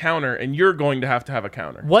to have a counter, and you're going to have a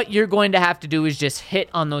counter. What you're going to have to do is just hit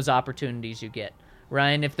on those opportunities you get.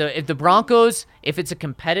 Ryan, if the Broncos, if it's a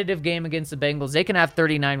competitive game against the Bengals, they can have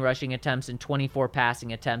 39 rushing attempts and 24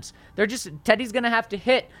 passing attempts. Teddy's going to have to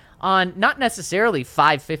hit on not necessarily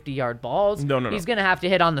 5 50-yard balls. No. He's going to have to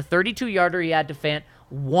hit on the 32-yarder he had to Fant,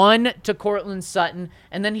 1 to Cortland Sutton,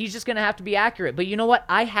 and then he's just going to have to be accurate. But you know what?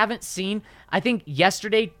 I think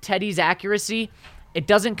yesterday, Teddy's accuracy, it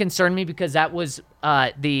doesn't concern me because that was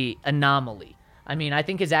the anomaly. I mean, I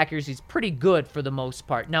think his accuracy is pretty good for the most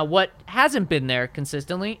part. Now, what hasn't been there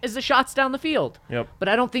consistently is the shots down the field. Yep. But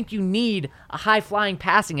I don't think you need a high-flying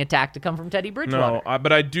passing attack to come from Teddy Bridgewater. No,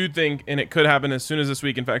 but I do think, and it could happen as soon as this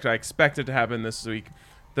week. In fact, I expect it to happen this week.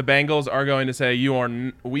 The Bengals are going to say,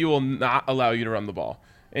 we will not allow you to run the ball.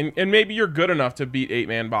 And maybe you're good enough to beat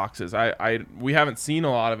 8-man boxes. We haven't seen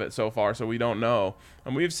a lot of it so far, so we don't know.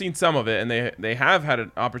 And we've seen some of it, and they have had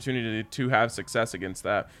an opportunity to have success against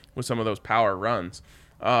that with some of those power runs.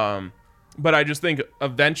 But I just think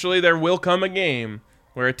eventually there will come a game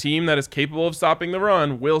where a team that is capable of stopping the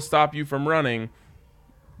run will stop you from running.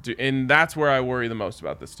 And that's where I worry the most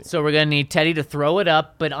about this team. So we're going to need Teddy to throw it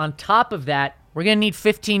up, but on top of that, we're going to need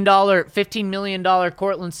 $15 million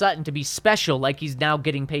Cortland Sutton to be special like he's now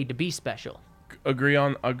getting paid to be special. Agree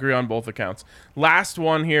on both accounts. Last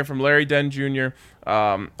one here from Larry Dent Jr.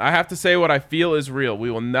 I have to say what I feel is real. We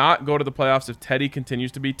will not go to the playoffs if Teddy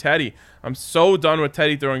continues to be Teddy. I'm so done with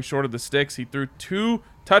Teddy throwing short of the sticks. He threw 2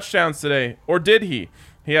 touchdowns today, or did he?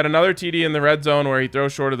 He had another TD in the red zone where he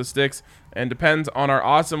throws short of the sticks and depends on our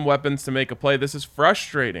awesome weapons to make a play. This is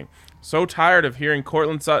frustrating. So tired of hearing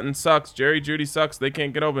Cortland Sutton sucks, Jerry Jeudy sucks, they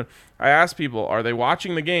can't get open. I ask people, are they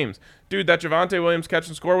watching the games? Dude, that Javonte Williams catch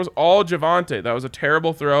and score was all Javonte. That was a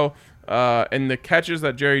terrible throw, and the catches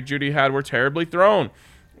that Jerry Jeudy had were terribly thrown.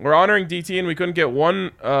 We're honoring DT, and we couldn't get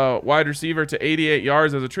one wide receiver to 88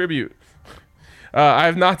 yards as a tribute. I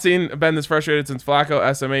have not been this frustrated since Flacco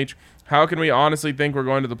SMH. How can we honestly think we're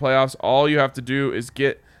going to the playoffs? All you have to do is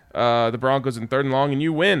get the Broncos in 3rd and long, and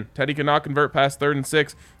you win. Teddy cannot convert past 3rd and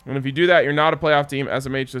 6. And if you do that, you're not a playoff team.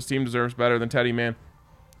 SMH, this team deserves better than Teddy, man.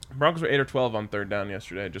 Broncos were 8 or 12 on 3rd down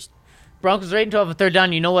yesterday. Broncos are 8 and 12 on 3rd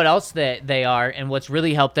down. You know what else they are, and what's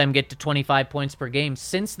really helped them get to 25 points per game?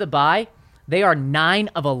 Since the bye, they are 9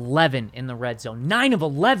 of 11 in the red zone. 9 of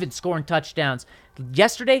 11 scoring touchdowns.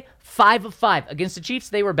 Yesterday, 5 of 5. Against the Chiefs,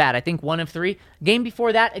 they were bad. I think 1 of 3. Game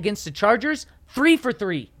before that, against the Chargers, 3 for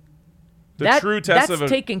 3. true test that's of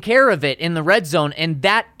taking care of it in the red zone, and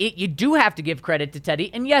you do have to give credit to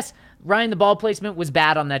Teddy. And yes, Ryan, the ball placement was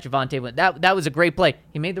bad on that Javonte one. That was a great play.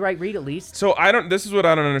 He made the right read at least. So this is what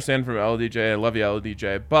I don't understand from LDJ. I love you,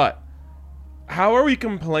 LDJ, but how are we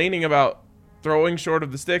complaining about throwing short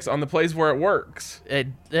of the sticks on the plays where it works?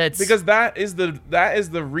 Because that is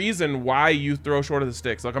the reason why you throw short of the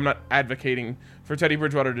sticks. Like, I'm not advocating for Teddy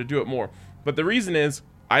Bridgewater to do it more, but the reason is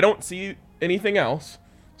I don't see anything else,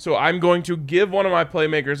 so I'm going to give one of my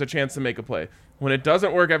playmakers a chance to make a play. When it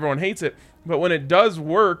doesn't work, everyone hates it, but when it does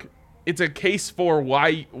work, it's a case for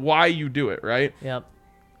why you do it, right? Yep.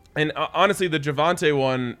 And honestly, the Javonte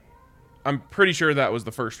one, I'm pretty sure that was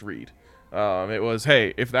the first read. It was,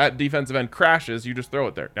 hey, if that defensive end crashes, you just throw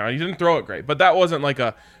it there. Now, he didn't throw it great, but that wasn't like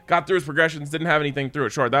got through his progressions, didn't have anything, threw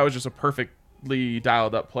it short. That was just a perfectly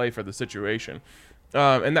dialed up play for the situation.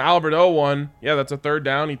 And the Albert O one, yeah, that's a third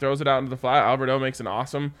down. He throws it out into the flat. Albert O makes an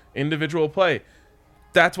awesome individual play.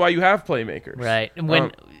 That's why you have playmakers. Right.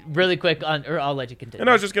 And really quick, or I'll let you continue. And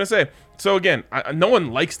I was just going to say, so again, no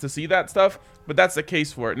one likes to see that stuff, but that's the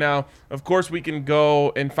case for it. Now, of course, we can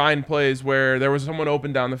go and find plays where there was someone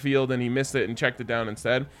open down the field and he missed it and checked it down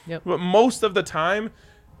instead. Yep. But most of the time,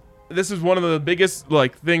 this is one of the biggest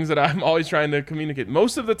things that I'm always trying to communicate.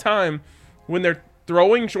 Most of the time, when they're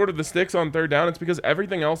throwing short of the sticks on third down, it's because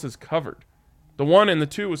everything else is covered. The 1 and the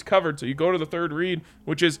 2 was covered, so you go to the third read,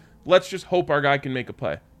 which is, let's just hope our guy can make a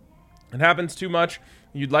play. It happens too much.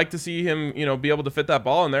 You'd like to see him, be able to fit that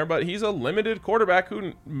ball in there, but he's a limited quarterback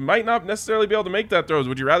who might not necessarily be able to make that throws.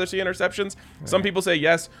 Would you rather see interceptions? Right. Some people say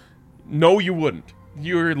yes. No, you wouldn't.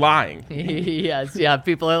 You're lying. Yes, yeah.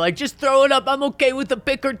 People are like, just throw it up. I'm okay with a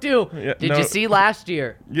pick or two. Yeah, Did you see last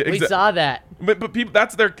year? Yeah, we saw that. But people,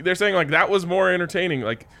 they're saying that was more entertaining.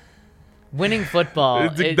 Winning football.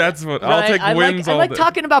 That's what I'll take wins all day. I like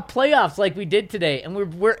talking about playoffs like we did today, and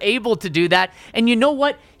we're able to do that. And you know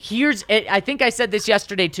what? I think I said this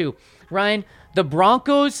yesterday too, Ryan. The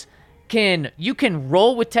Broncos you can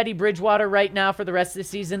roll with Teddy Bridgewater right now for the rest of the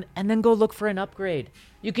season, and then go look for an upgrade.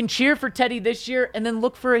 You can cheer for Teddy this year and then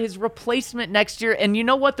look for his replacement next year. And you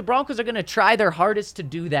know what? The Broncos are going to try their hardest to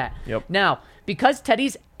do that. Yep. Now, because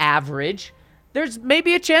Teddy's average, there's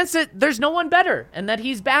maybe a chance that there's no one better and that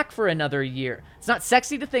he's back for another year. It's not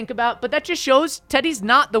sexy to think about, but that just shows Teddy's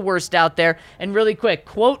not the worst out there. And really quick,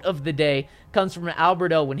 quote of the day comes from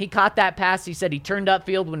Albert O. When he caught that pass, he said he turned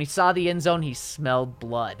upfield. When he saw the end zone, he smelled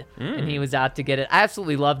blood, and he was out to get it. I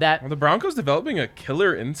absolutely love that. Are the Broncos developing a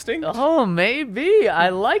killer instinct? Oh, maybe. I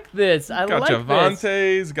like this. Got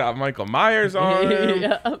Javonte's, got Michael Myers on him.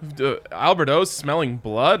 Yeah. Albert O's smelling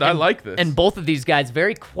blood. I like this. And both of these guys,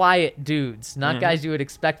 very quiet dudes, not guys you would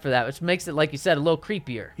expect for that, which makes it, like you said, a little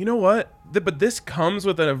creepier. You know what? But this comes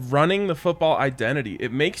with a running the football identity.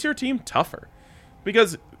 It makes your team tougher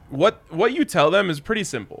because what you tell them is pretty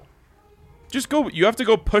simple. Just go. You have to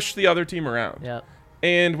go push the other team around. Yeah.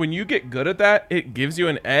 And when you get good at that, it gives you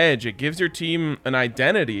an edge. It gives your team an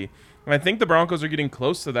identity. And I think the Broncos are getting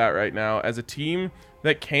close to that right now as a team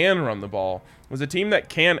that can run the ball, as a team that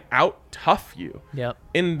can out-tough you. Yep.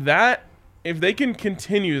 And that, if they can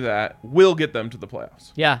continue that, will get them to the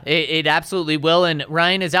playoffs. Yeah, it absolutely will. And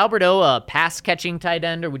Ryan, is Albert O a pass-catching tight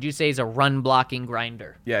end, or would you say he's a run-blocking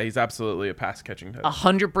grinder? Yeah, he's absolutely a pass-catching tight end.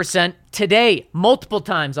 100%. Today, multiple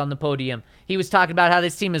times on the podium, he was talking about how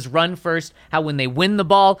this team is run first, how when they win the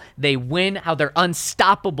ball, they win, how they're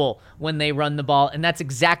unstoppable when they run the ball. And that's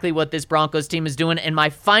exactly what this Broncos team is doing. And my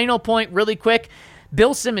final point, really quick,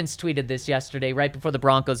 Bill Simmons tweeted this yesterday right before the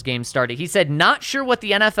Broncos game started. He said, not sure what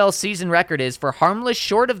the NFL season record is for harmless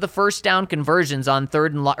short of the first down conversions on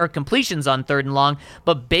third and or completions on third and long,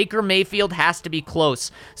 but Baker Mayfield has to be close.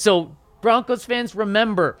 So Broncos fans,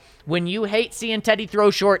 remember, when you hate seeing Teddy throw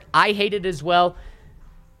short, I hate it as well.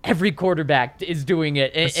 Every quarterback is doing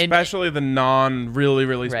it. Especially the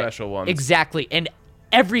really special ones. Exactly. And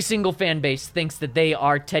every single fan base thinks that they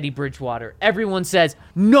are Teddy Bridgewater. Everyone says,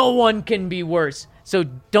 no one can be worse. So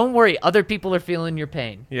don't worry, other people are feeling your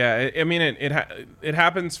pain. Yeah, I mean, it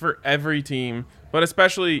happens for every team, but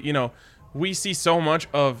especially, we see so much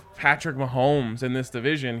of Patrick Mahomes in this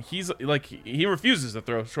division. He's he refuses to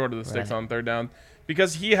throw short of the sticks on third down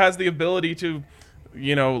because he has the ability to,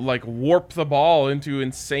 warp the ball into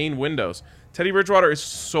insane windows. Teddy Bridgewater is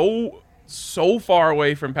so far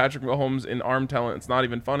away from Patrick Mahomes in arm talent. It's not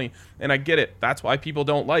even funny. And I get it. That's why people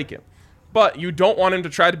don't like him. But you don't want him to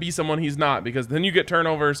try to be someone he's not, because then you get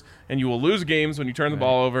turnovers and you will lose games when you turn the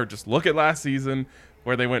ball over. Just look at last season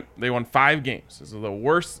where they won 5 games. This is the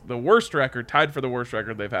worst record, tied for the worst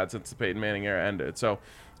record they've had since the Peyton Manning era ended. So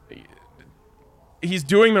he's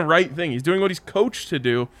doing the right thing. He's doing what he's coached to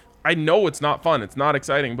do. I know it's not fun. It's not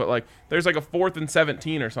exciting, but like there's like a 4th and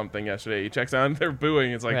 17 or something yesterday. He checks out and they're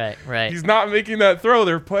booing. It's like right. He's not making that throw.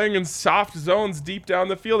 They're playing in soft zones deep down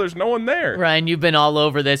the field. There's no one there. Ryan, you've been all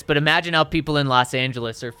over this, but imagine how people in Los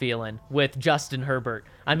Angeles are feeling with Justin Herbert.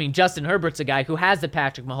 I mean, Justin Herbert's a guy who has the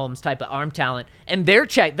Patrick Mahomes type of arm talent, and they're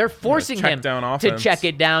forcing him to check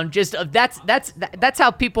it down. Just that's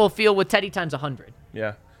how people feel with Teddy times 100.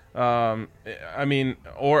 Yeah. I mean,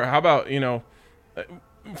 or how about,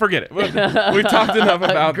 forget it. We talked enough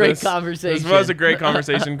about great this. Conversation. This was a great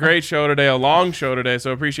conversation. Great show today, a long show today.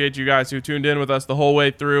 So appreciate you guys who tuned in with us the whole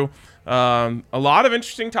way through. A lot of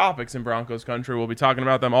interesting topics in Broncos country. We'll be talking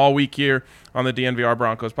about them all week here on the DNVR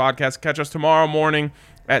Broncos podcast. Catch us tomorrow morning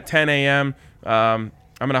at 10 a.m. I'm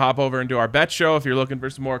going to hop over and do our bet show. If you're looking for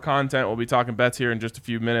some more content, we'll be talking bets here in just a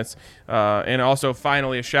few minutes. And also,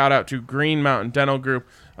 finally, a shout-out to Green Mountain Dental Group,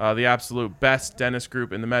 the absolute best dentist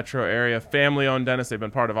group in the metro area. Family-owned dentists. They've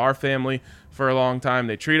been part of our family for a long time.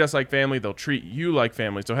 They treat us like family. They'll treat you like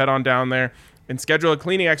family. So head on down there and schedule a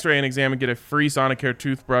cleaning, x-ray, and exam and get a free Sonicare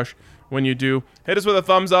toothbrush when you do. Hit us with a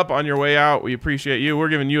thumbs up on your way out. We appreciate you. We're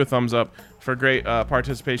giving you a thumbs up for great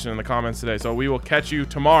participation in the comments today. So we will catch you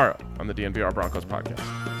tomorrow on the DNVR Broncos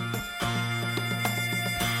podcast.